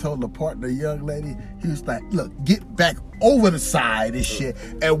when he told the partner, the young lady, he was like, look, get back over the side and shit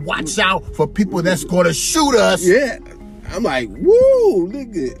and watch out for people that's gonna shoot us. Yeah. I'm like, woo,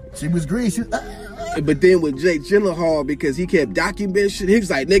 nigga. She was green. She was, But then with Jake Gyllenhaal, because he kept documenting shit, he was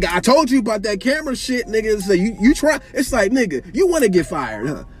like, nigga, I told you about that camera shit, nigga. So you try. It's like, nigga, you want to get fired,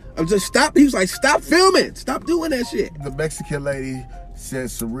 huh? I'm just stop. He was like, stop filming. Stop doing that shit. The Mexican lady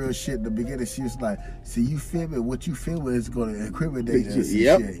said some real shit in the beginning. She was like, see, you filming, what you filming is going to incriminate us.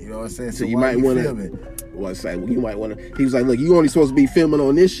 Yep. Shit, you know what I'm saying? So you might want to. Well, it's like, you might want to. He was like, look, you only supposed to be filming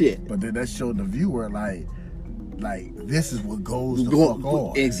on this shit. But then that showed the viewer like this is what goes the fuck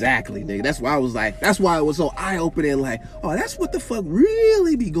on. Exactly, nigga. That's why I was like, that's why it was so eye-opening, like, oh, that's what the fuck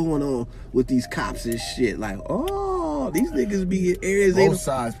really be going on with these cops and shit. Like, oh, these niggas be in Arizona. Both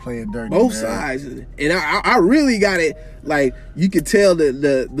sides playing dirty. Both sides. And I really got it, like, you could tell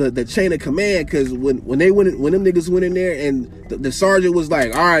the chain of command, because when them niggas went in there and the sergeant was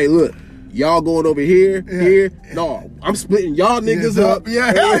like, all right, look, y'all going over here, here. No, I'm splitting y'all niggas up.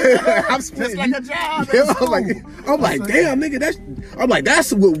 Yeah. I'm splitting. Just like a job. Yeah, I'm like, damn, nigga,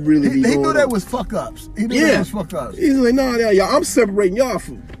 that's what really be going on. He knew that was fuck ups. He knew that was fuck ups. He's like, no, y'all, I'm separating y'all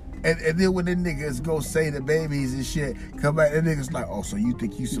from. And then when the niggas go say the babies and shit, come back, the niggas like, oh, so you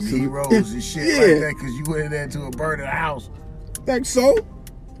think you some heroes and shit like that because you went in there to a burning house. Think so?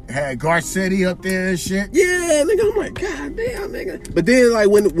 Had Garcetti up there and shit. Yeah, nigga, I'm like, god damn, nigga. But then, like,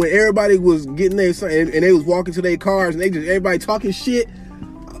 when everybody was getting there and they was walking to their cars and everybody talking shit,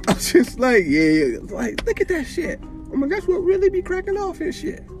 I was just like, yeah, like, look at that shit. I'm like, that's what really be cracking off and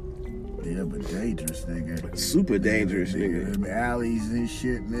shit. Yeah, but dangerous, nigga. Super dangerous, nigga. Them alleys and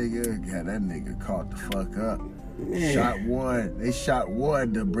shit, nigga. God, that nigga caught the fuck up. Man. Shot one. They shot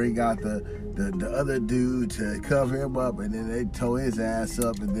one to bring out the other dude to cover him up, and then they tow his ass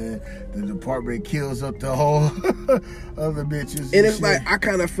up, and then the department kills up the whole other bitches. And it's shit. Like, I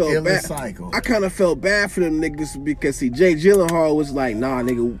kind of felt bad. I kind of felt bad for them niggas because, see, Jake Gyllenhaal was like, nah,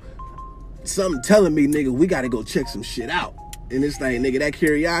 nigga, something telling me, nigga, we got to go check some shit out. And it's like, nigga, that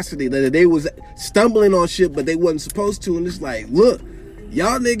curiosity, that they was stumbling on shit, but they wasn't supposed to. And it's like, look,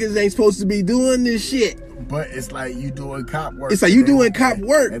 y'all niggas ain't supposed to be doing this shit. But it's like you doing cop work. It's like you doing cop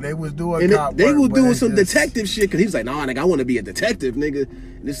work. And they was doing cop work. They was doing some detective shit. Because he was like, nah, nigga, I want to be a detective, nigga.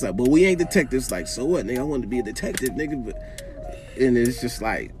 And it's like, but we ain't detectives. Like, so what, nigga? I want to be a detective, nigga. But, and it's just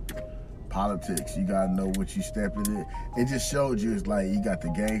like, politics. You gotta know what you stepping in. It just showed you, it's like you got the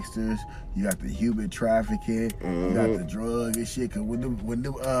gangsters, you got the human trafficking, you got the drug and shit. Cause when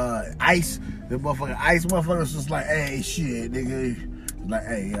the ice motherfuckers was like, hey, shit, nigga. Like,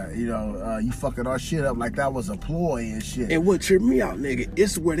 hey, you fucking our shit up like that was a ploy and shit. And what tripped me out, nigga,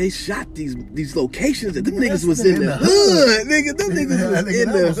 it's where they shot these locations that them niggas was in the hood, nigga. Them niggas was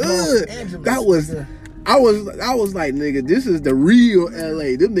in the hood. That was I was like, nigga, this is the real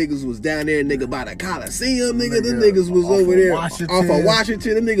LA. Them niggas was down there, nigga, by the Coliseum, nigga. Them niggas was over there off of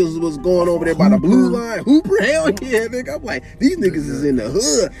Washington. Them niggas was going over there by the Blue Line. Hooper, hell yeah, nigga. I'm like, these niggas is in the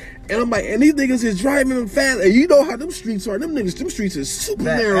hood. And I'm like, and these niggas is driving them fast. And you know how them streets are. Them streets is super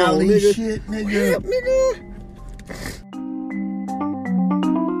narrow, alley nigga. Shit, nigga. Yeah, nigga.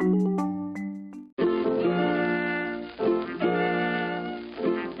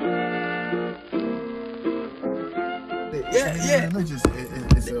 Yeah.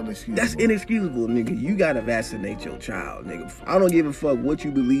 That's inexcusable, nigga. You gotta vaccinate your child, nigga. I don't give a fuck what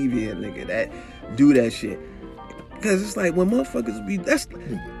you believe in, nigga. Do that shit. Because it's like when motherfuckers be, that's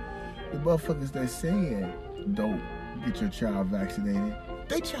nigga, the motherfuckers that saying don't get your child vaccinated,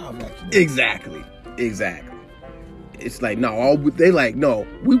 they child vaccinated. Exactly. It's like, no, no,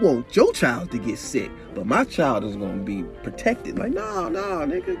 we want your child to get sick, but my child is gonna be protected. Like, no,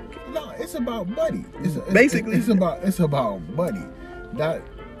 nigga. No, it's about money. Basically, it's about money. Not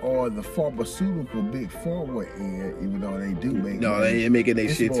or the pharmaceutical big pharma end, even though they do make no, money. they ain't making their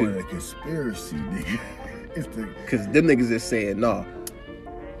shit too. It's more a conspiracy, nigga. Because them niggas is saying, no,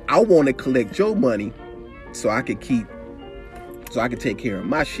 I want to collect your money so I can take care of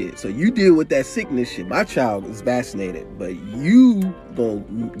my shit. So you deal with that sickness shit. My child is vaccinated, but you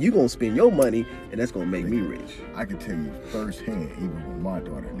gonna spend your money, and that's gonna make me rich. I can tell you firsthand, even with my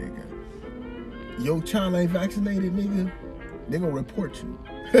daughter, nigga. Your child ain't vaccinated, nigga. They gonna report you.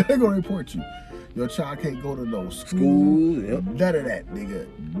 They gonna report you. Your child can't go to no school. Yep. None of that, nigga.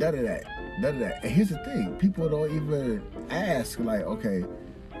 None of that. And here's the thing: people don't even ask, like, okay.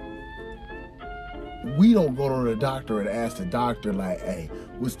 We don't go to the doctor and ask the doctor, like, hey,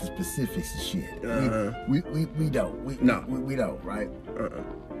 what's the specifics of shit? We don't. We don't, right?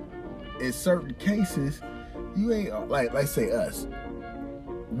 In certain cases, you ain't, like say us,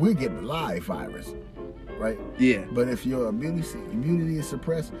 we're getting the live virus, right? Yeah. But if your immunity is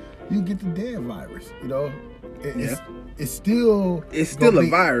suppressed, you get the dead virus, you know? It's still a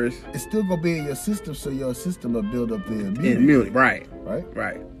virus. It's still gonna be in your system, so your system will build up the immunity. Right.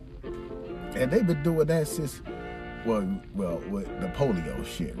 And they've been doing that since, well, with the polio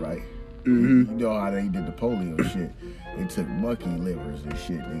shit, right? Mm-hmm. You know how they did the polio shit? They took monkey livers and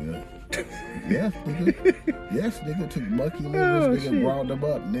shit, nigga. Yes, nigga. Took monkey livers, nigga, ground them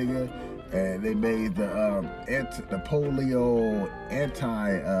up, nigga. And they made the polio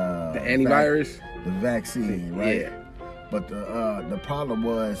the antivirus? The vaccine, right? Yeah. But the problem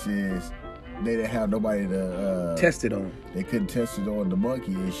is they didn't have nobody to test it on. They couldn't test it on the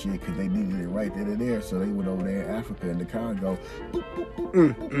monkey and shit because they needed it right then and there. So they went over there in Africa in the Congo. Boop, boop, boop,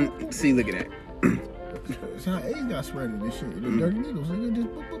 boop, boop, boop. See, look at that. That's how AIDS got spread in this shit. The dirty needles, nigga, just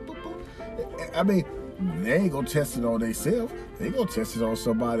boop, boop, boop, boop. I mean, they ain't gonna test it on themselves. They gonna test it on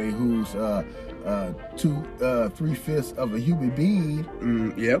somebody who's 3/5 of a human being.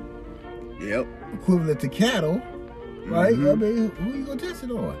 Yep. Equivalent to cattle, right? I mean, who you gonna test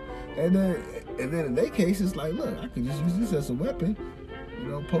it on? And then in their case, it's like, look, I could just use this as a weapon, you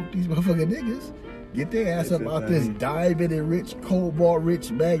know, poke these motherfucking niggas, get their ass up out this diamond-rich,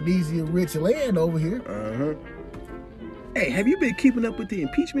 cobalt-rich, magnesium-rich land over here. Hey, have you been keeping up with the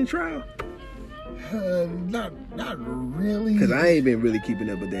impeachment trial? Not really. Because I ain't been really keeping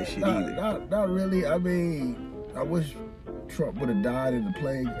up with that shit either. Not really. I mean, I wish Trump would have died in the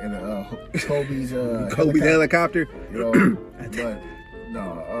plane and Kobe's helicopter. You know, but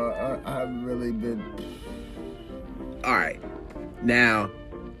no, I haven't really been. All right, now,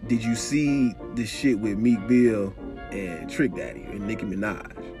 did you see the shit with Meek Mill and Trick Daddy and Nicki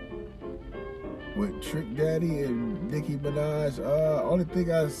Minaj? With Trick Daddy and Nicki Minaj, only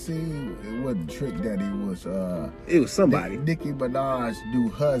thing I seen it wasn't Trick Daddy, it was somebody. Nicki Minaj's new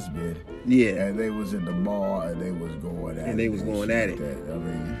husband. Yeah. And they was in the mall and they was going at it. I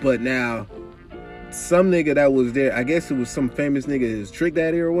mean, but now, some nigga that was there, I guess it was some famous nigga, his Trick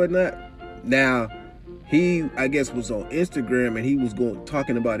Daddy or whatnot. Now, he, I guess, was on Instagram and he was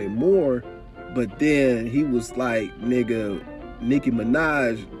talking about it more, but then he was like, nigga, Nicki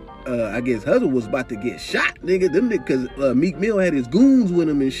Minaj, I guess husband was about to get shot, nigga. Them niggas, cause Meek Mill had his goons with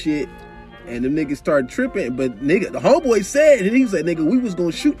him and shit, and them niggas started tripping. But nigga, the homeboy said, and he was like, nigga, we was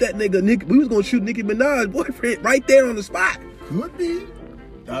gonna shoot that nigga. We was gonna shoot Nicki Minaj's boyfriend right there on the spot. Could be.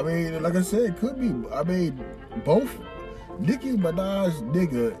 I mean, like I said, could be. I mean, both. Nicki Minaj,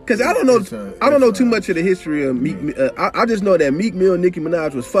 nigga. Cause I don't know too much of the history of Meek. I just know that Meek Mill and Nicki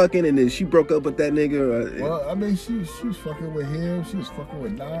Minaj was fucking, and then she broke up with that nigga. Well, I mean, she was fucking with him. She was fucking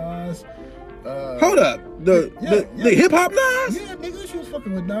with Nas. Hold up, the hip hop Nas. Yeah, nigga, she was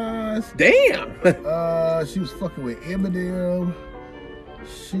fucking with Nas. Damn. She was fucking with Eminem.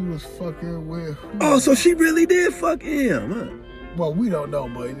 she was fucking with. Oh, so she really did fuck him, huh? Well, we don't know,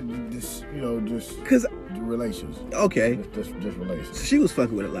 but just because relations. Okay, just relations. So she was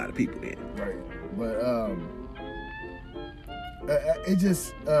fucking with a lot of people then, right? But it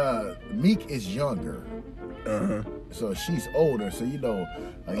just Meek is younger. So she's older, so you know,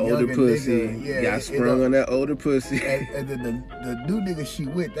 a older pussy. Nigga, got sprung on that older pussy. And then the new nigga she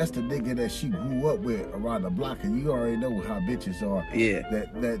with, that's the nigga that she grew up with around the block, and you already know how bitches are. Yeah.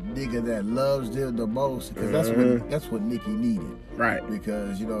 That nigga that loves them the most, because that's what Nicki needed. Right.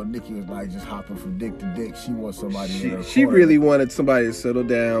 Because you know Nicki was like just hopping from dick to dick. She wants somebody. She really wanted somebody to settle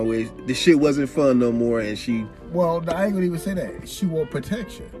down with. The shit wasn't fun no more, and she. Well, I ain't gonna even say that. She want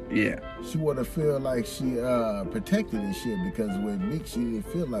protection. Yeah. She want to feel like she protected and shit, because with Meek, she didn't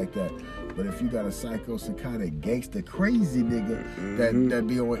feel like that. But if you got a psycho, some kind of gangster crazy nigga that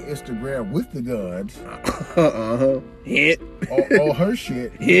be on Instagram with the guns. Hit. All her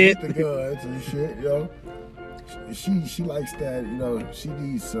shit. Hit. With the guns and shit, you know. She likes that, you know, she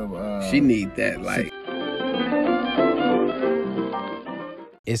needs some... she need that, like...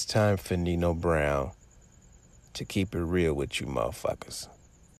 It's time for Nino Brown to keep it real with you motherfuckers.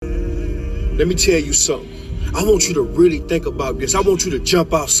 Let me tell you something. I want you to really think about this. I want you to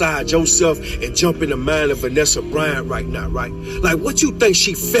jump outside yourself and jump in the mind of Vanessa Bryant right now, right? Like, what you think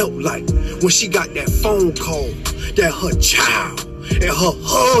she felt like when she got that phone call that her child and her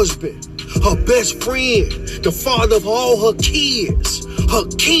husband, her best friend, the father of all her kids, her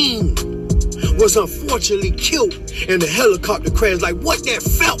king, was unfortunately killed in the helicopter crash? Like, what that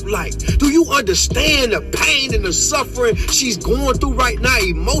felt like? Do you understand the pain and the suffering she's going through right now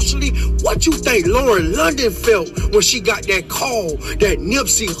emotionally? What you think Lauren London felt when she got that call that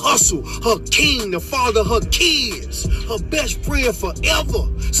Nipsey Hussle, her king, the father of her kids, her best friend forever,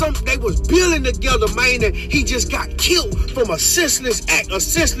 they was building together, man, and he just got killed from a senseless act, a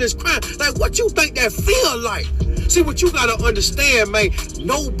senseless crime? Like, what you think that feel like? See, what you gotta understand, man,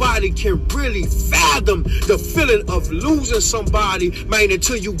 nobody can really fathom the feeling of losing somebody, man,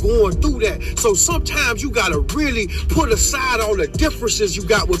 until you going through that. So sometimes you gotta really put aside all the differences you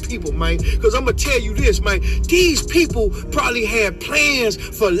got with people, man. Because I'm gonna tell you this, man, these people probably had plans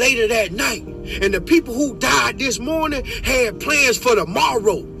for later that night. And the people who died this morning had plans for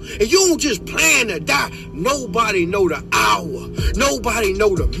tomorrow. And you don't just plan to die. Nobody know the hour. Nobody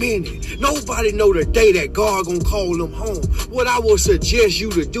know the minute. Nobody know the day that God gonna call them home. What I would suggest you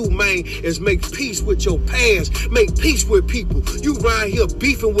to do, man, is make peace with your past. Make peace with people. You around here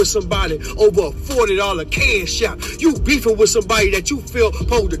beefing with somebody over a $40 cash out. You beefing with somebody that you feel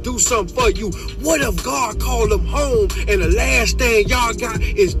supposed to do something for you. What if God called them home and the last thing y'all got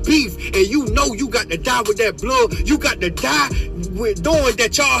is beef, and you know you got to die with that blood? You got to die with knowing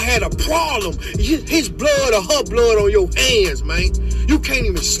that y'all had a problem. His blood or her blood on your hands, man. You can't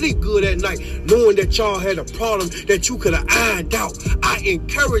even sleep good at night knowing that y'all had a problem that you could have ironed out. I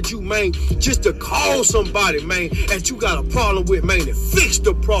encourage you, man, just to call somebody, man, that you got a problem with, man, and fix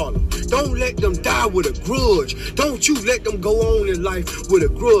the problem. Don't let them die with a grudge. Don't you let them go on in life with a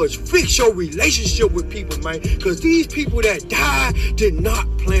grudge. Fix your relationship with people, man, because these people that died did not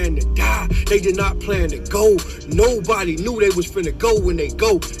plan to die. They did not plan to go. Nobody knew they was finna go when they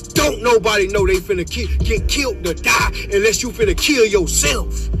go. Don't nobody know they finna get killed to die unless you finna kill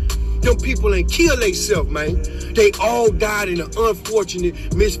yourself. Them people ain't kill themselves, man. They all died in an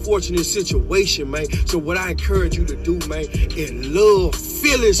misfortunate situation, man. So what I encourage you to do, man, is love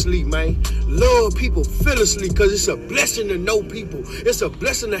fearlessly, man. Love people fearlessly, because it's a blessing to know people. It's a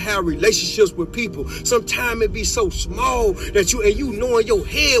blessing to have relationships with people. Sometimes it be so small that you know in your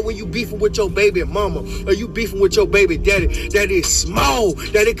head when you beefing with your baby mama or you beefing with your baby daddy, that it's small,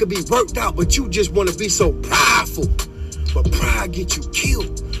 that it could be worked out, but you just want to be so prideful. But pride get you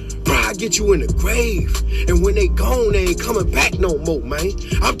killed. Pride get you in the grave. And when they gone, they ain't coming back no more, man.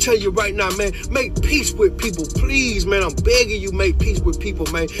 I'm telling you right now, man, make peace with people. Please, man, I'm begging you, make peace with people,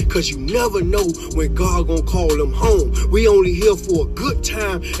 man, because you never know when God gonna call them home. We only here for a good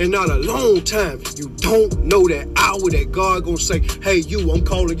time and not a long time. You don't know that hour that God gonna say, hey, you, I'm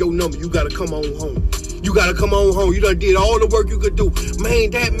calling your number. You gotta come on home. You gotta come on home. You done did all the work you could do. Man,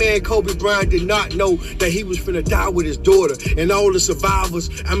 that man, Kobe Bryant, did not know that he was finna die with his daughter. And all the survivors,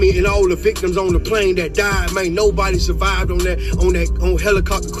 and all the victims on the plane that died, man, nobody survived on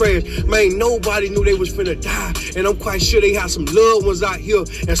helicopter crash. Man, nobody knew they was finna die. And I'm quite sure they had some loved ones out here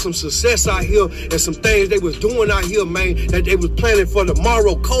and some success out here and some things they was doing out here, man, that they was planning for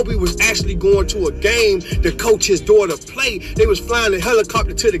tomorrow. Kobe was actually going to a game to coach his daughter play. They was flying the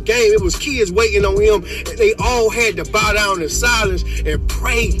helicopter to the game. It was kids waiting on him. And they all had to bow down in silence and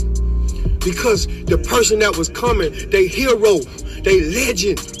pray, because the person that was coming, their hero, They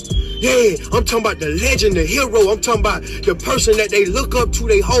legend. Yeah, I'm talking about the legend, the hero. I'm talking about the person that they look up to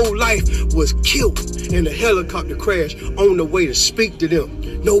their whole life was killed in a helicopter crash on the way to speak to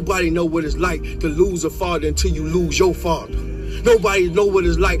them. Nobody know what it's like to lose a father until you lose your father. Nobody know what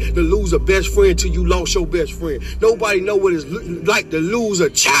it's like to lose a best friend till you lost your best friend. Nobody know what it's like to lose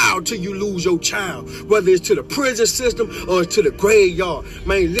a child till you lose your child. Whether it's to the prison system or to the graveyard.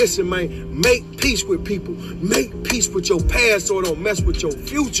 Man, listen, man, make peace with people. Make peace with your past so it don't mess with your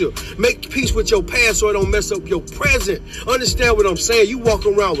future. Make peace with your past so it don't mess up your present. Understand what I'm saying? You walk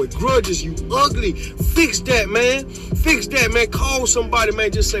around with grudges, you ugly. Fix that, man. Fix that, man. Call somebody,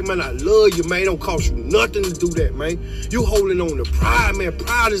 man. Just say, man, I love you, man. It don't cost you nothing to do that, man. You holding on to pride, man.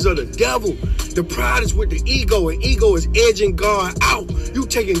 Pride is of the devil. The pride is with the ego, and ego is edging God out. You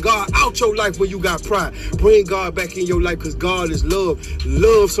taking God out your life when you got pride. Bring God back in your life because God is love.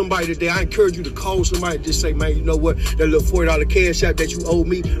 Love somebody today. I encourage you to call somebody and just say, man, you know what? That little $40 cash app that you owe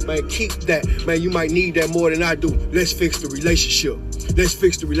me, man, keep that. Man, you might need that more than I do. Let's fix the relationship. Let's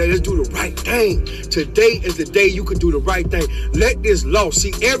fix the relationship. Let's do the right thing. Today is the day you can do the right thing. Let this loss.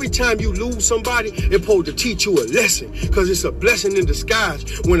 See, every time you lose somebody, it's supposed to teach you a lesson because it's a blessing in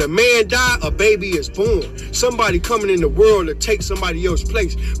disguise. When a man dies, a baby is born. Somebody coming in the world to take somebody else's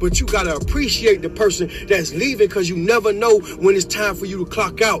place. But you got to appreciate the person that's leaving because you never know when it's time for you to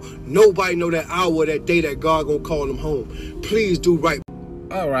clock out. Nobody know that hour, that day that God gonna call them home. Please do right.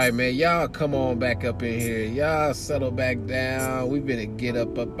 All right, man. Y'all come on back up in here. Y'all settle back down. We better get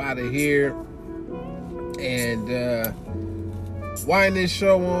up out of here. And wind this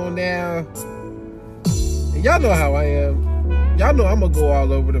show on down. And y'all know how I am. Y'all know I'm going to go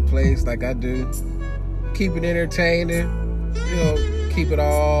all over the place like I do. Keep it entertaining. You know, keep it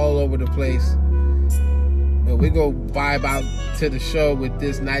all over the place. But we go vibe out to the show with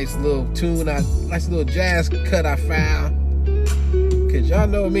this nice little tune, nice little jazz cut I found. Cause y'all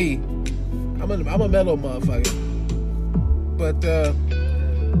know me, I'm a mellow motherfucker. But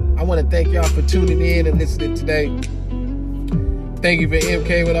I want to thank y'all for tuning in and listening today. Thank you for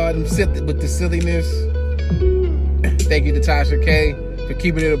MK with the silliness. Thank you to Tasha K for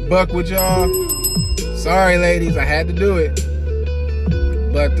keeping it a buck with y'all. Sorry, ladies, I had to do it.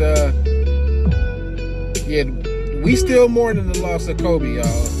 But yeah, we still mourning the loss of Kobe,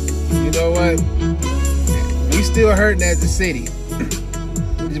 y'all. You know what? We still hurting as a city.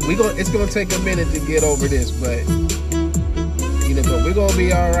 It's gonna take a minute to get over this, but you know, but we're gonna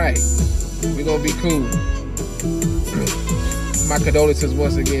be all right. We're gonna be cool. My condolences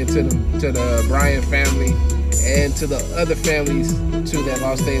once again to the Bryant family and to the other families too that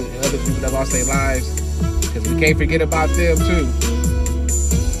lost other people that lost their lives, because we can't forget about them too.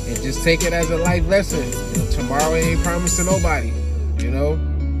 And just take it as a life lesson. You know, tomorrow ain't promised to nobody. You know,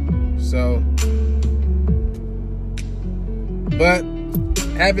 so. But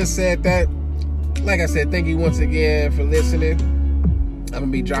having said that, like I said, thank you once again for listening. I'm going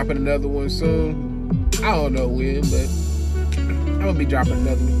to be dropping another one soon. I don't know when, but I'm going to be dropping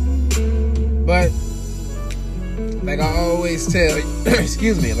another one. But like I always tell,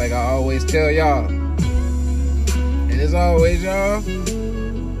 excuse me, like I always tell y'all, and as always, y'all,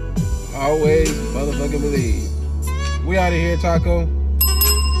 always motherfucking believe. We out of here, Taco.